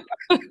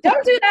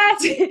 don't do that.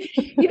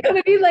 You know what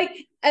I mean?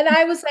 Like, and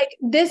I was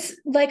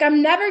like,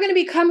 I'm never going to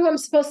become who I'm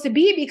supposed to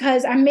be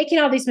because I'm making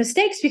all these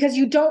mistakes because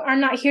you are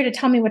not here to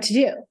tell me what to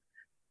do,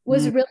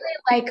 was really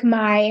like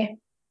my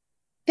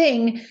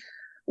thing.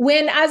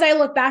 When, as I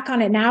look back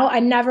on it now, I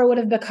never would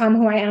have become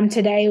who I am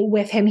today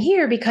with him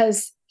here,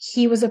 because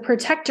he was a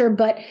protector,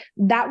 but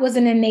that was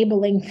an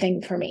enabling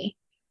thing for me.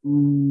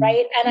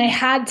 Right. And I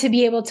had to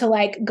be able to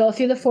like go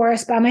through the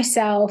forest by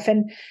myself.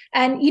 And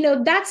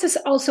that's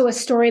also a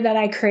story that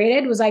I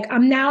created, was like,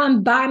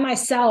 I'm by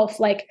myself.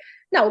 Like,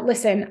 no,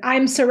 listen,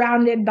 I'm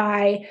surrounded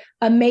by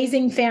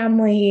amazing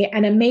family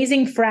and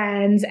amazing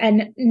friends,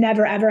 and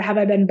never, ever have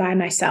I been by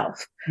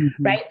myself.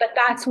 Right. But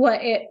that's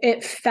what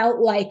it felt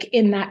like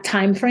in that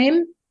time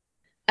frame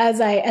as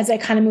I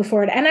kind of move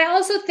forward. And I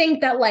also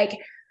think that, like,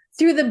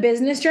 through the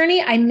business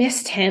journey, I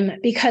missed him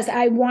because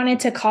I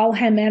wanted to call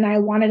him and I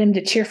wanted him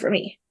to cheer for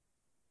me.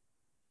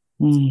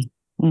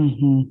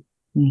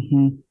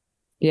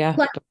 Yeah.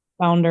 Like, the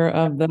founder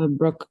of the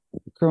Brook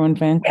Kirwin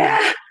fan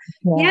club.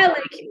 Yeah.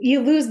 Like, you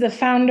lose the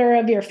founder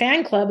of your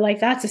fan club. Like,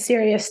 that's a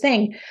serious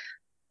thing,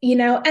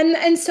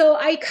 and so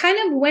I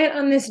kind of went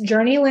on this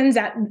journey lens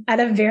at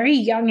a very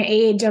young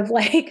age of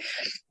like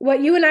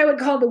what you and I would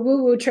call the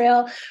woo-woo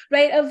trail,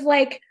 right? Of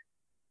like,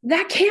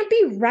 that can't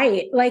be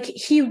right. Like,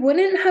 he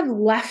wouldn't have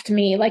left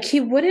me. Like, he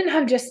wouldn't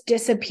have just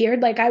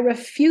disappeared. Like, I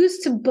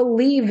refuse to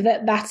believe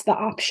that that's the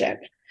option.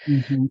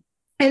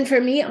 And for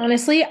me,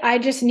 honestly, I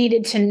just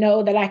needed to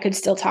know that I could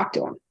still talk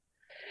to him.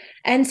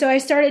 And so I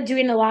started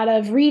doing a lot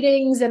of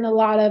readings and a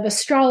lot of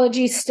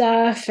astrology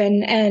stuff,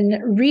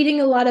 and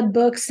reading a lot of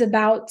books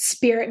about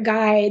spirit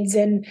guides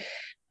and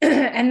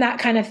that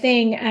kind of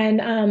thing. And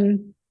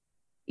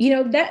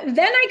that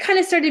then I kind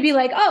of started to be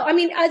like, oh, I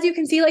mean, as you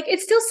can see, like,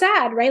 it's still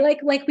sad, right?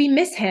 Like we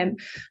miss him,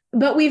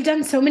 but we've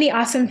done so many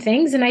awesome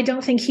things, and I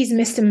don't think he's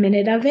missed a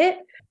minute of it,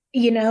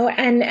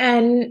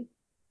 and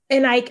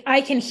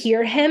I can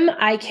hear him.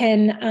 I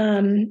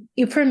can,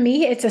 for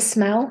me, it's a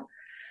smell.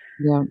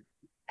 Yeah.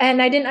 And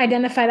I didn't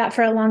identify that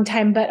for a long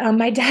time, but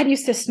my dad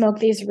used to smoke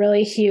these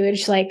really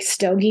huge, like,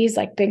 stogies,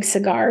 like big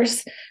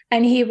cigars,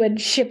 and he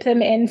would ship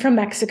them in from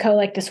Mexico,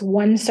 like this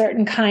one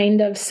certain kind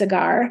of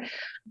cigar.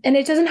 And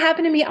it doesn't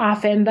happen to me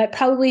often, but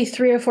probably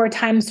 3 or 4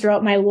 times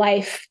throughout my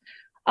life,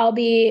 I'll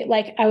be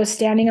like, I was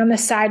standing on the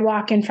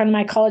sidewalk in front of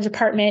my college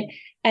apartment,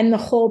 and the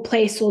whole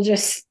place will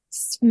just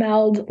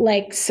smelled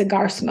like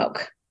cigar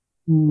smoke.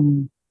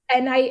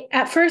 And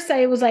at first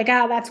I was like,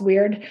 that's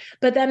weird.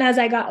 But then as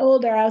I got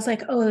older, I was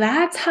like, oh,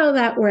 that's how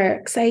that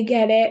works. I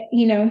get it,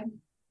 and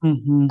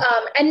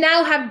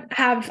now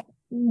have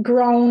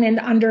grown and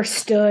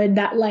understood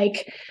that,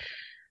 like,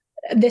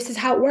 this is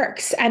how it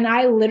works. And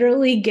I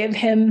literally give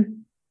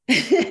him a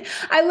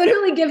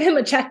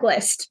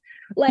checklist.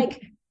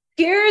 Like,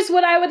 here's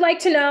what I would like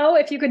to know.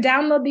 If you could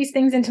download these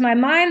things into my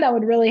mind, that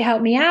would really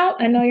help me out.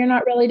 I know you're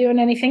not really doing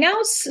anything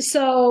else,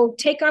 so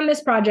take on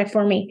this project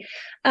for me.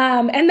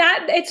 And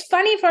that, it's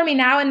funny for me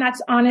now. And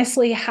that's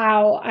honestly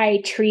how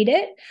I treat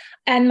it.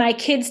 And my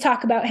kids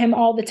talk about him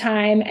all the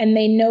time, and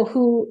they know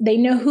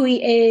who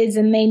he is,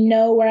 and they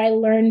know where I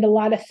learned a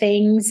lot of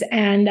things.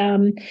 And,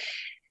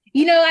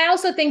 I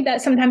also think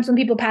that sometimes when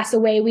people pass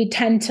away, we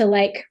tend to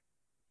like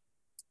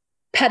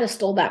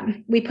pedestal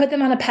them. We put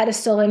them on a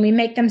pedestal and we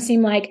make them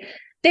seem like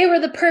they were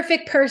the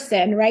perfect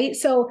person, right?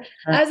 So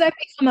as I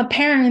become a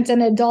parent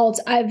and adult,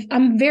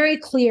 I'm very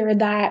clear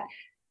that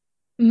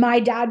my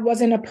dad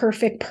wasn't a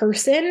perfect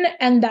person,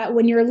 and that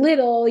when you're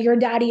little, your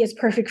daddy is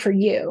perfect for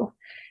you,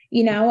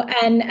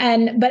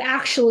 but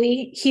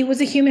actually he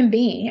was a human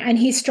being and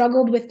he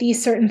struggled with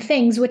these certain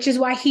things, which is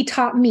why he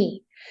taught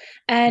me.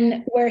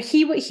 And where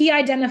he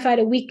identified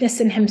a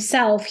weakness in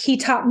himself, he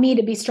taught me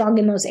to be strong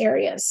in those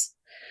areas.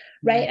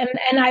 Right.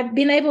 And I've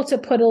been able to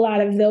put a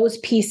lot of those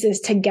pieces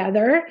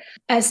together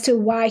as to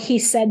why he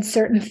said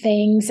certain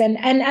things. And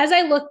as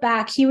I look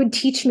back, he would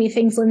teach me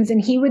things, Lindsay,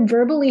 and he would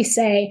verbally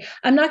say,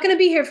 I'm not going to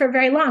be here for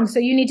very long, so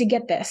you need to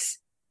get this.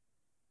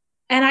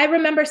 And I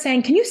remember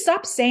saying, can you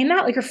stop saying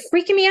that? Like, you're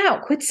freaking me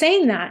out. Quit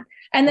saying that.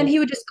 And then he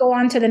would just go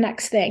on to the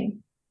next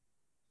thing.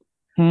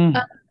 And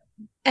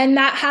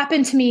that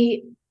happened to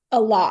me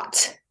a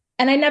lot.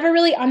 And I never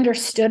really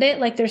understood it.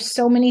 Like, there's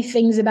so many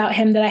things about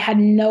him that I had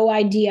no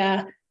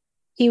idea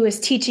he was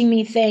teaching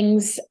me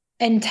things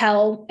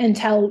until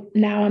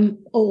now I'm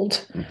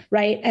old,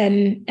 right?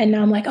 And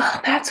now I'm like,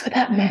 oh, that's what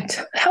that meant.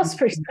 That was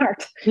pretty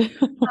smart.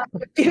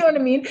 You know what I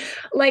mean?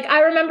 Like,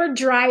 I remember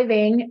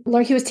driving.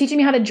 Like, he was teaching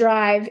me how to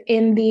drive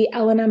in the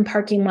L&M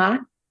parking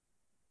lot.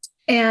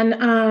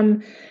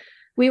 And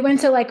we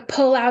went to like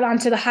pull out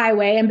onto the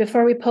highway. And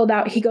before we pulled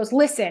out, he goes,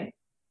 listen,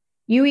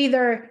 you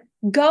either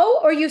go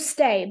or you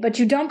stay, but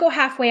you don't go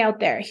halfway out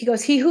there. He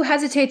goes, he who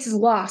hesitates is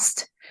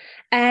lost.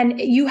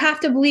 And you have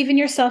to believe in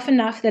yourself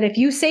enough that if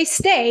you say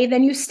stay,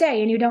 then you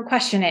stay and you don't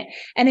question it.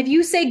 And if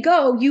you say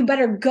go, you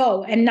better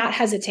go and not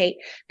hesitate.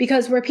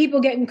 Because where people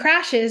get in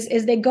crashes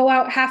is they go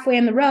out halfway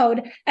in the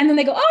road and then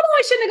they go, oh, no,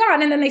 I shouldn't have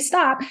gone. And then they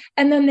stop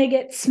and then they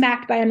get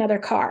smacked by another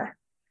car.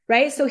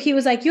 Right. So he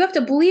was like, you have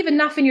to believe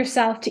enough in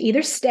yourself to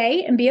either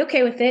stay and be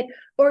okay with it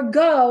or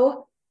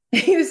go.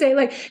 He would say,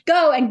 like,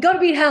 go to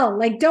beat hell.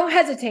 Like, don't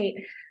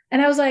hesitate.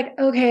 And I was like,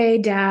 okay,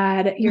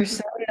 Dad, you're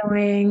so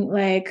annoying.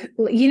 Like,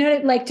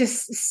 like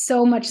just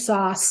so much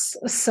sauce.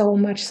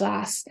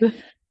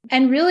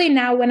 And really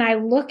now when I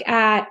look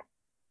at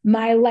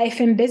my life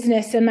in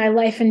business and my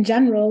life in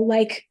general,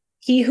 like,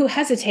 he who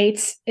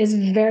hesitates is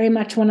very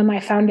much one of my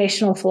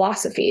foundational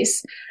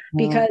philosophies.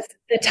 Wow. Because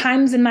the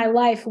times in my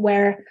life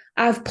where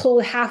I've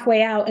pulled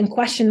halfway out and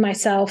questioned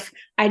myself,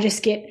 I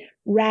just get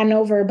ran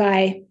over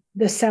by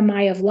the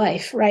semi of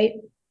life, right?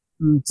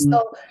 Mm-hmm.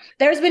 So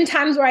there's been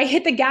times where I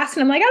hit the gas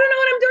and I'm like, I don't know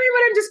what I'm doing,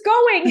 but I'm just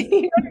going.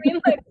 You know what I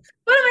mean? Like,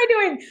 what am I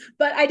doing?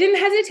 But I didn't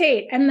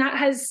hesitate. And that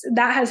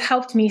has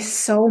helped me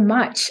so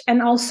much.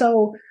 And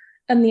also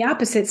on the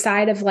opposite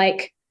side of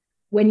like,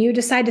 when you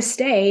decide to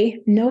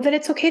stay, know that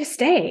it's okay to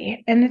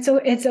stay. And it's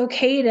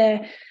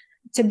okay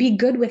to be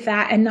good with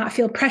that and not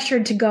feel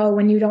pressured to go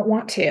when you don't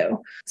want to.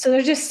 So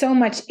there's just so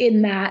much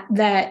in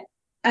that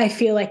I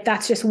feel like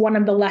that's just one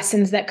of the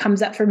lessons that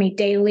comes up for me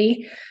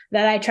daily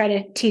that I try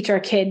to teach our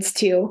kids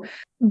too.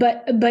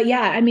 But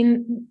yeah, I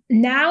mean,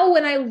 now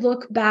when I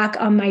look back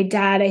on my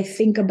dad, I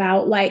think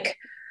about like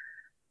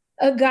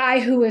a guy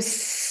who was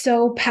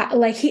so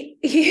he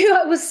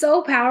was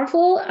so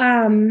powerful,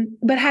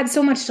 but had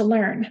so much to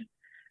learn,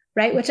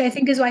 right? Which I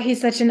think is why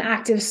he's such an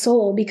active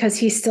soul, because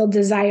he still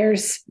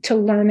desires to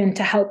learn and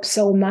to help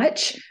so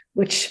much,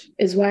 which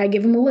is why I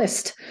give him a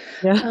list.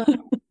 Yeah.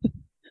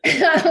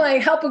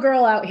 Like, help a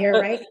girl out here,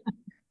 right?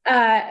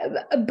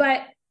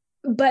 But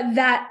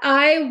that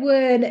I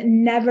would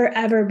never,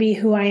 ever be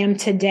who I am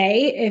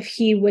today if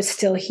he was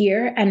still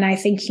here. And I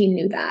think he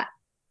knew that.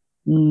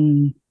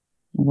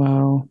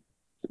 Wow.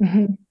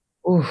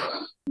 Mm-hmm. Oof.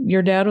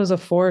 Your dad was a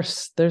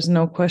force. There's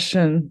no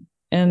question.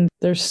 And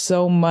there's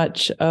so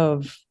much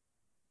of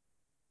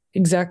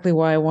exactly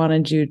why I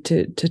wanted you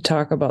to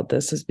talk about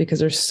this, is because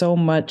there's so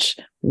much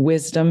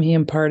wisdom he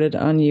imparted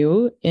on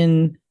you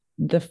in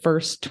the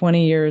first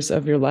 20 years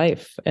of your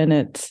life. And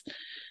it's,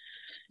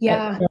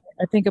 yeah,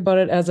 I think about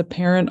it as a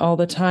parent all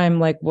the time.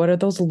 Like, what are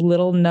those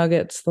little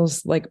nuggets,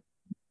 those like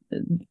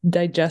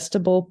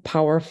digestible,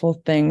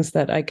 powerful things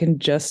that I can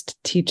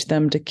just teach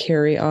them to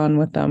carry on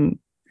with them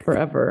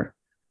forever?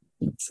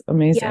 It's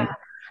amazing.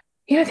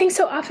 Yeah. I think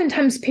so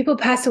oftentimes people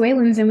pass away,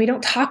 Lindsay, and we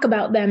don't talk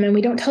about them and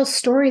we don't tell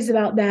stories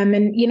about them.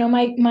 And,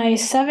 my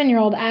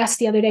 7-year-old asked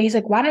the other day, he's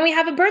like, why don't we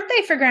have a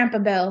birthday for Grandpa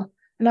Bill?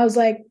 And I was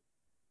like,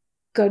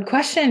 good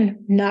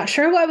question. Not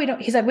sure why we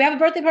don't. He's like, we have a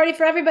birthday party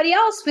for everybody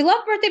else. We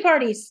love birthday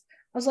parties.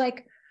 I was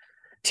like,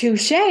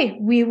 touche.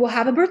 We will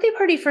have a birthday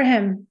party for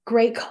him.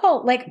 Great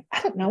call. Like,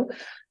 I don't know.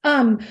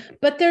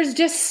 But there's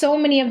just so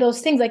many of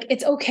those things. Like,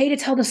 it's okay to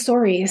tell the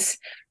stories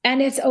and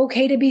it's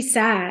okay to be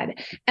sad.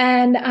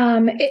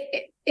 And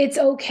it's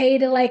okay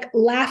to like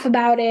laugh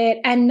about it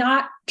and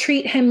not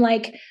treat him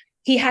like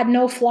he had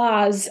no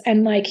flaws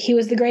and like he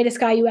was the greatest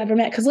guy you ever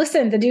met. Because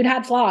listen, the dude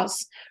had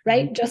flaws.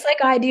 Right. Mm-hmm. Just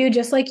like I do,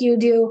 just like you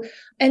do.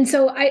 And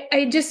so I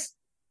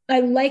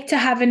like to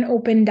have an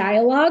open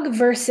dialogue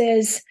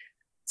versus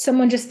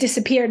someone just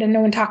disappeared and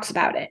no one talks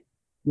about it.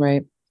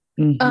 Right.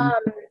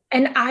 Mm-hmm.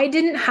 And I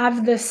didn't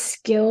have the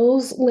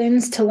skills,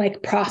 Linz, to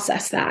like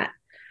process that.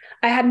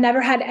 I had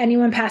never had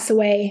anyone pass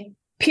away,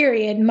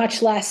 period,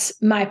 much less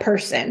my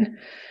person.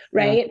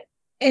 Right.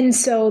 Yeah. And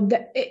so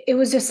it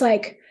was just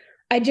like,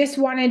 I just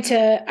wanted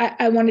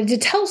to, I wanted to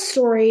tell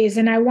stories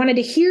and I wanted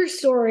to hear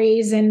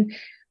stories, and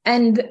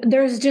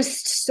there's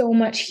just so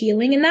much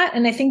healing in that.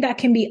 And I think that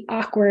can be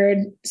awkward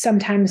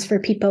sometimes for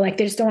people. Like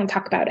they just don't want to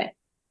talk about it.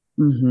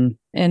 Mm-hmm.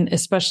 And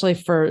especially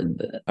for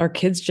our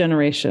kids'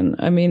 generation.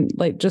 I mean,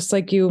 like, just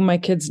like you, my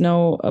kids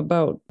know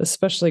about,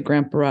 especially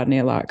Grandpa Rodney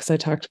a lot, because I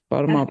talked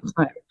about him all the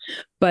time.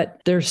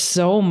 But there's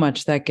so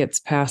much that gets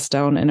passed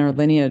down in our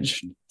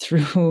lineage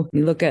through,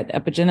 you look at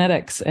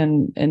epigenetics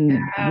and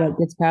what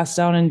gets passed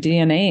down in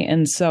DNA.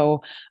 And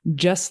so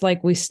just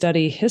like we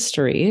study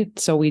history,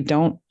 so we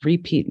don't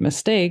repeat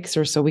mistakes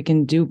or so we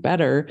can do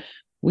better,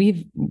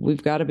 we've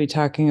got to be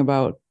talking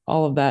about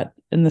all of that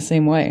in the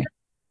same way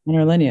in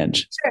our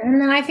lineage. Sure.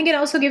 And then I think it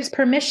also gives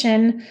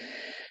permission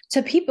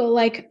to people,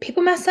 like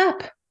people mess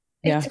up.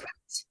 Yeah.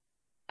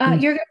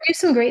 You're going to do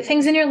some great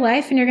things in your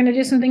life, and you're going to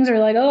do some things that are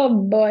like, oh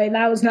boy,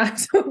 that was not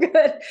so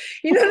good.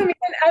 You know what I mean?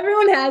 And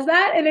everyone has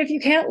that. And if you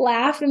can't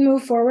laugh and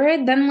move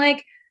forward, then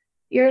like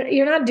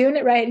you're not doing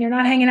it right, and you're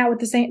not hanging out with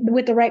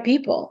the right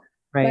people.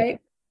 Right.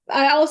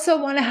 I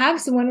also want to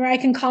have someone where I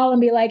can call and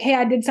be like, hey,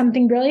 I did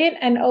something brilliant.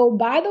 And oh,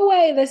 by the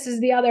way, this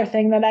is the other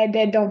thing that I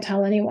did. Don't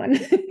tell anyone.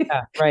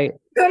 Yeah, right.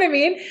 You know what I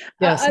mean?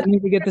 Yes, I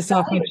need to get this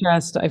off my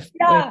chest. I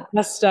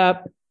messed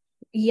up.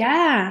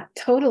 Yeah,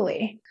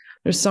 totally.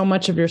 There's so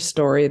much of your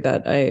story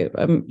that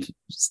I'm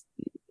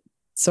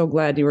so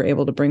glad you were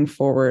able to bring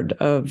forward,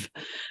 of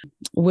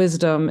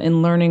wisdom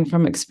and learning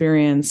from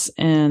experience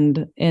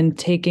and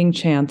taking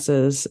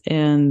chances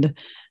and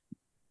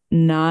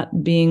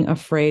not being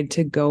afraid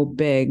to go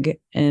big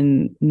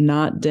and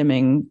not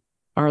dimming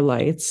our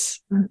lights,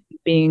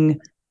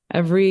 being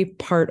every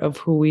part of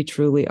who we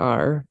truly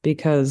are,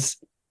 because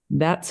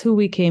that's who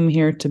we came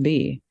here to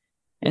be.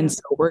 And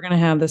so we're going to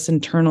have this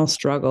internal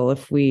struggle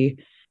if we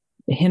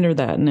hinder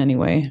that in any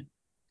way.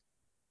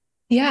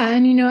 Yeah.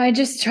 And, I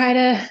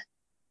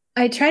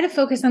try to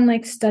focus on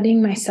like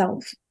studying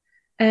myself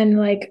and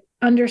like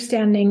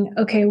understanding,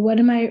 okay, what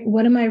am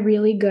I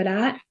really good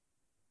at?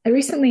 I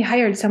recently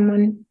hired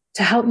someone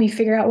to help me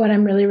figure out what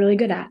I'm really, really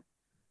good at.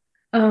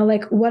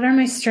 Like, what are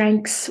my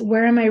strengths?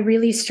 Where am I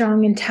really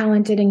strong and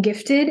talented and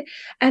gifted?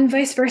 And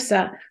vice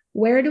versa.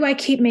 Where do I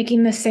keep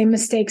making the same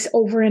mistakes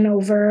over and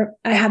over?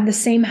 I have the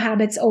same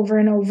habits over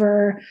and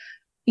over.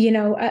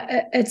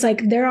 It's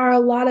like there are a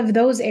lot of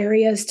those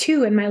areas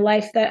too in my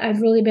life that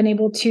I've really been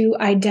able to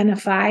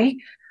identify.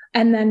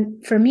 And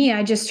then for me,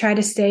 I just try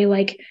to stay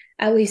like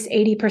at least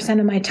 80%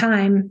 of my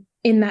time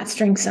in that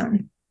strength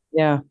zone.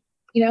 Yeah.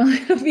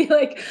 It'll be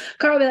like,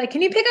 Carl will be like,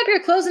 can you pick up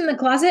your clothes in the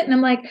closet? And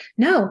I'm like,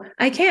 no,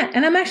 I can't.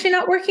 And I'm actually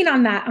not working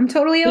on that. I'm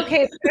totally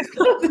okay.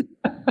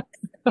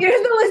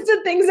 Here's the list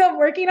of things I'm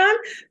working on.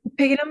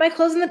 Picking up my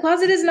clothes in the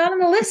closet is not on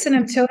the list, and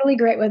I'm totally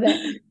great with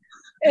it.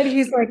 And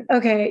he's like,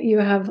 okay, you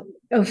have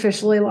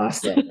officially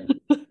lost it.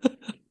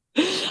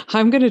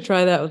 I'm going to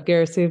try that with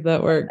Garrett, see if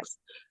that works.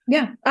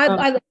 Yeah.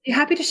 I'd be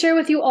happy to share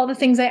with you all the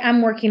things I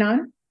am working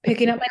on.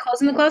 Picking up my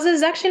clothes in the closet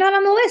is actually not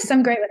on the list.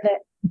 I'm great with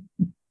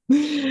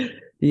it.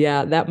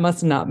 Yeah, that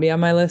must not be on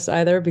my list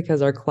either,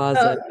 because our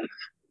closet,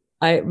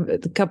 a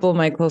couple of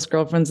my close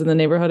girlfriends in the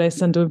neighborhood, I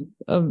sent a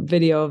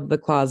video of the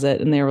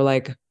closet and they were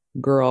like,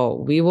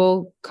 girl, we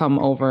will come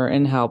over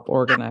and help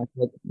organize.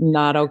 Like,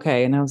 not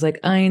okay. And I was like,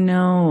 I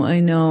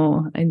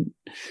know.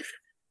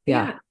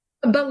 Yeah.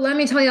 But let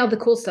me tell you all the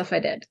cool stuff I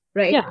did.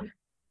 Right. Yeah.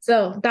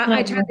 So that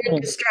I tried to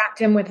distract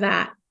him with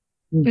that.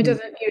 Mm-hmm. It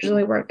doesn't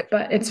usually work,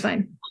 but it's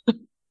fine.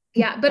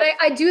 Yeah. But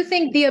I do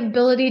think the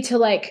ability to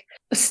like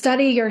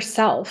study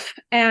yourself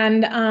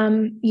and,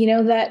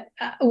 that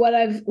what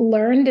I've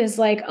learned is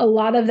like a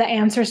lot of the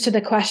answers to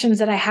the questions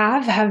that I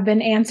have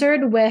been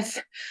answered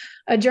with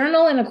a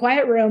journal in a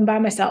quiet room by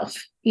myself.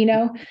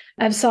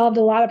 I've solved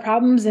a lot of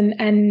problems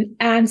and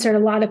answered a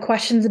lot of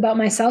questions about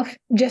myself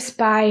just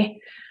by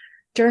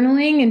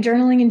journaling. And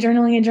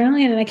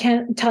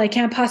I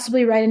can't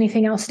possibly write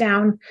anything else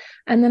down.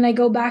 And then I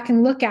go back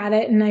and look at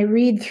it and I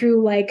read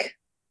through like,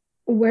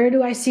 where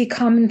do I see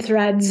common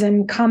threads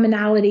and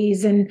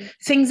commonalities and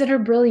things that are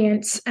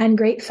brilliant and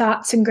great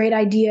thoughts and great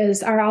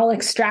ideas are all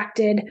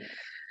extracted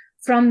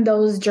from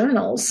those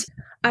journals.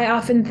 I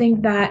often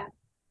think that,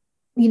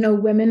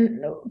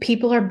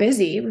 people are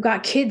busy. We've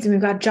got kids and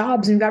we've got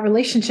jobs and we've got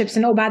relationships.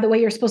 And oh, by the way,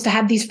 you're supposed to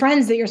have these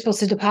friends that you're supposed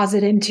to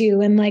deposit into.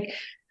 And like,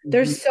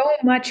 there's so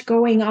much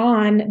going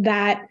on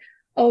that,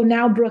 oh,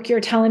 now Brooke,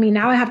 you're telling me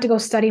now I have to go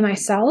study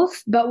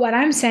myself. But what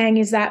I'm saying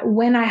is that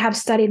when I have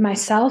studied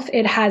myself,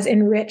 it has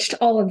enriched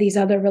all of these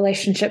other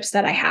relationships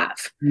that I have.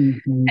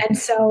 Mm-hmm. And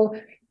so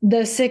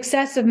the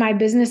success of my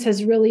business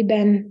has really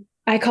been,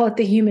 I call it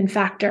the human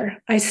factor.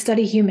 I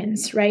study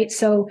humans, right?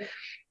 So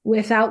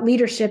without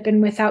leadership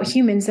and without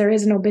humans, there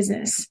is no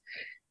business.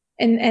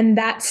 And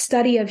that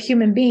study of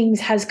human beings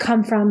has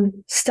come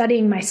from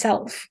studying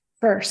myself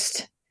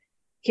first.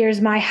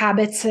 here's my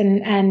habits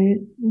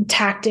and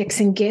tactics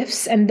and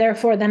gifts. And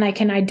therefore then I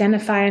can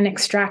identify and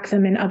extract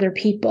them in other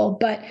people.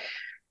 But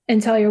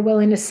until you're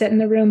willing to sit in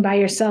the room by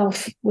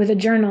yourself with a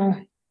journal,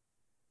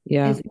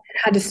 it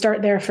had to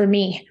start there for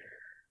me.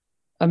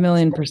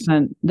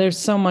 1,000,000%. There's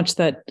so much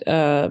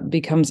that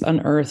becomes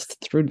unearthed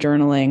through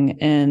journaling.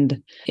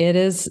 And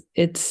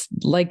it's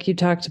like you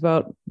talked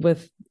about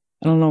with,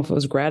 I don't know if it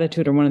was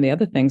gratitude or one of the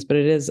other things, but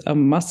it is a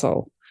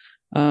muscle.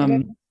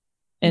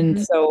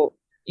 And so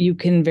you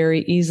can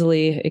very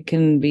easily, it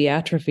can be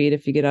atrophied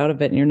if you get out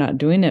of it and you're not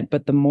doing it.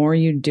 But the more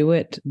you do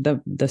it,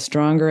 the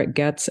stronger it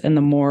gets and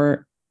the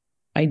more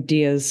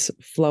ideas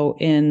flow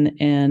in.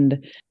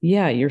 And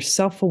your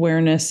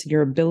self-awareness,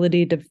 your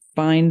ability to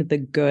find the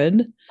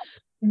good,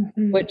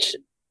 which,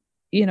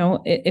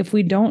 if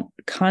we don't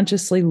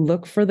consciously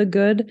look for the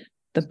good,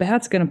 the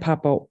bad's going to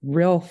pop out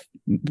real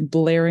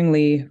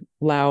blaringly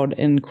loud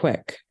and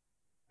quick.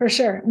 For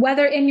sure.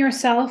 Whether in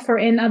yourself or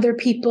in other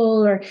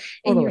people or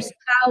in your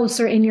spouse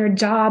or in your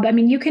job. I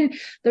mean,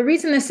 the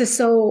reason this is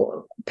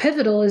so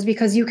pivotal is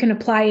because you can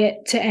apply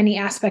it to any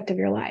aspect of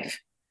your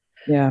life.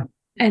 Yeah.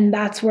 And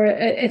that's where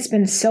it's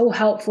been so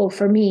helpful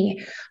for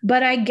me.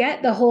 But I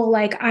get the whole,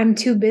 I'm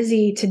too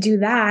busy to do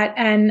that.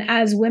 And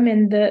as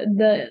women,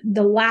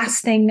 the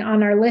last thing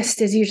on our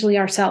list is usually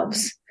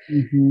ourselves.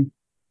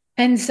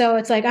 And so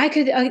it's I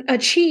could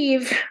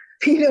achieve,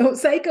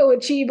 psycho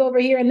achieve over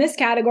here in this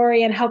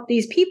category and help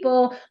these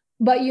people,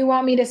 but you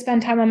want me to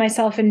spend time on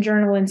myself and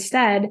journal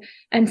instead.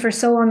 And for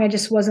so long, I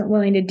just wasn't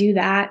willing to do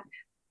that.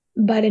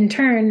 But in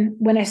turn,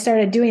 when I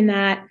started doing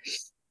that,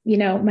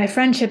 my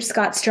friendships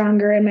got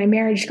stronger and my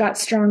marriage got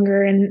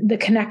stronger and the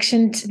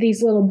connection to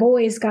these little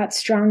boys got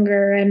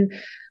stronger and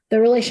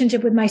the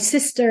relationship with my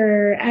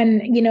sister.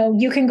 And,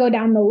 you can go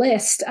down the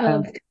list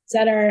of things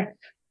that are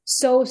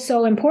so,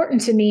 so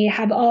important to me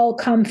have all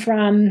come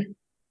from,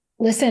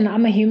 listen,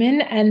 I'm a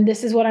human and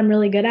this is what I'm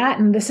really good at.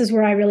 And this is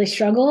where I really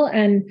struggle.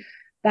 And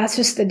that's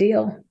just the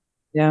deal.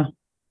 Yeah.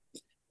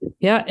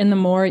 Yeah. And the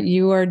more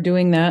you are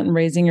doing that and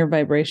raising your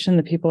vibration,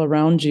 the people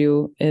around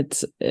you,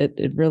 it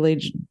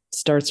really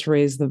starts to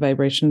raise the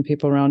vibration of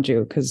people around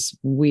you, because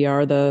we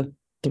are the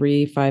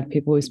 3-5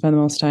 people we spend the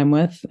most time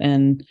with.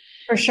 And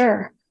for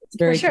sure.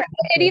 For sure.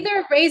 It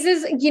either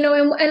raises,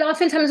 and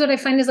oftentimes what I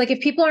find is if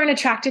people aren't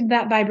attracted to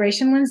that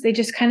vibration ones, they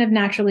just kind of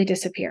naturally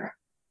disappear.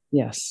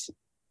 Yes.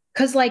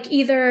 Because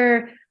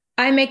either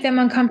I make them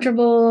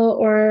uncomfortable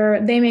or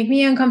they make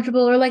me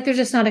uncomfortable, or there's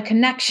just not a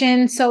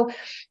connection. So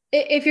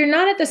if you're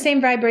not at the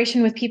same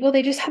vibration with people,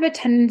 they just have a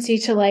tendency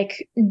to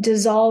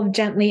dissolve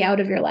gently out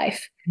of your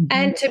life,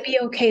 and to be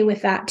okay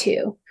with that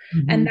too.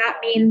 And that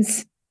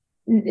means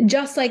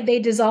just like they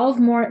dissolve,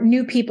 more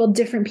new people,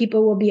 different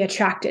people will be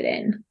attracted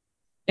in.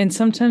 And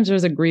sometimes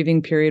there's a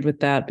grieving period with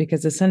that,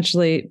 because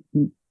essentially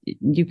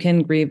you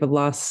can grieve a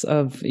loss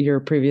of your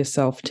previous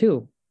self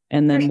too.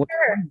 And then,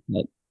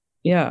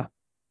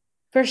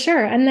 for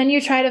sure. And then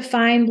you try to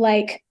find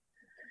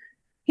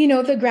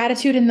the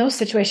gratitude in those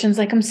situations.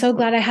 I'm so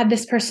glad I had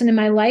this person in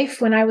my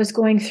life when I was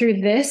going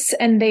through this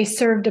and they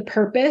served a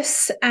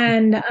purpose.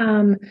 And,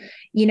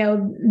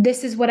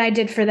 this is what I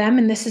did for them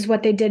and this is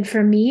what they did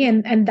for me.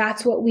 And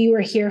that's what we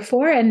were here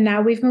for. And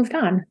now we've moved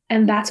on,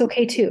 and that's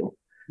okay too.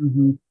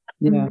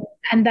 Yeah.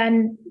 And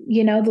then,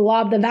 the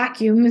law of the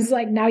vacuum is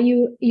now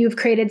you've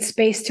created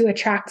space to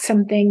attract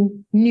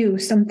something new,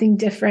 something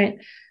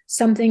different,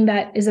 something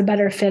that is a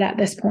better fit at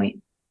this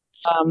point.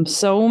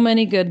 So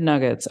many good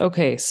nuggets.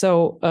 Okay.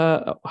 So,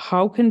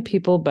 how can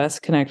people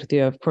best connect with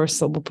you? Of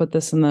course, we'll put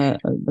this in the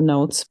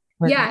notes.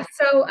 Yeah.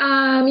 So,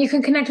 you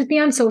can connect with me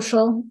on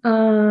social.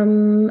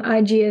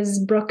 IG is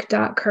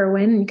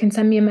brook.kirwin. You can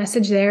send me a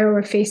message there,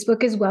 or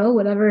Facebook as well,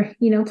 whatever,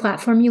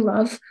 platform you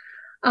love.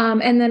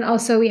 And then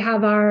also we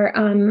have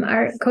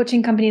our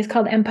coaching company is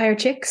called Empire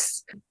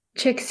Chicks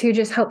who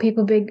just help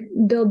people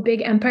build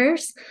big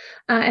empires.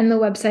 And the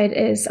website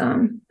is,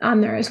 on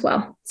there as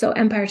well. So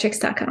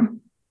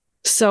empirechicks.com.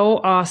 So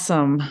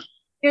awesome.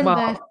 You're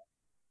the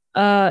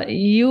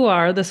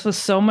best. This was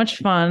so much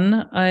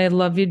fun. I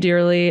love you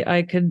dearly.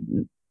 I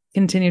could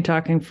continue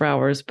talking for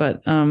hours,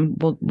 but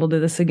we'll do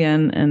this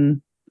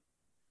again.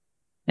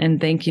 And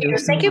thank you.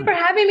 Thank you for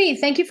having me.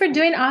 Thank you for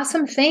doing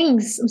awesome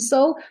things. I'm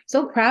so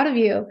proud of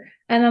you.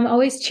 And I'm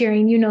always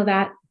cheering. You know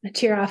that. I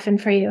cheer often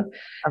for you.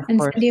 Of and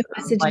course. Send you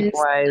messages.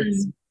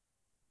 Likewise.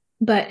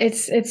 But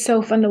it's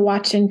so fun to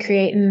watch and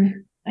create,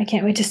 and I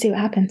can't wait to see what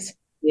happens.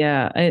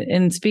 Yeah.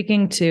 And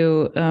speaking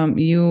to,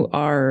 you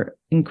are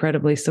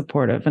incredibly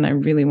supportive, and I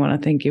really want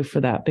to thank you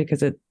for that,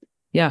 because it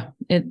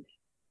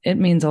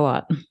means a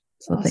lot.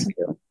 So awesome. Thank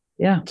you.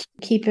 Yeah.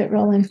 Keep it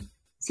rolling.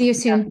 See you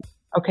soon.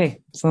 Okay.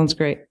 Sounds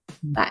great.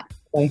 Bye.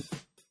 Bye.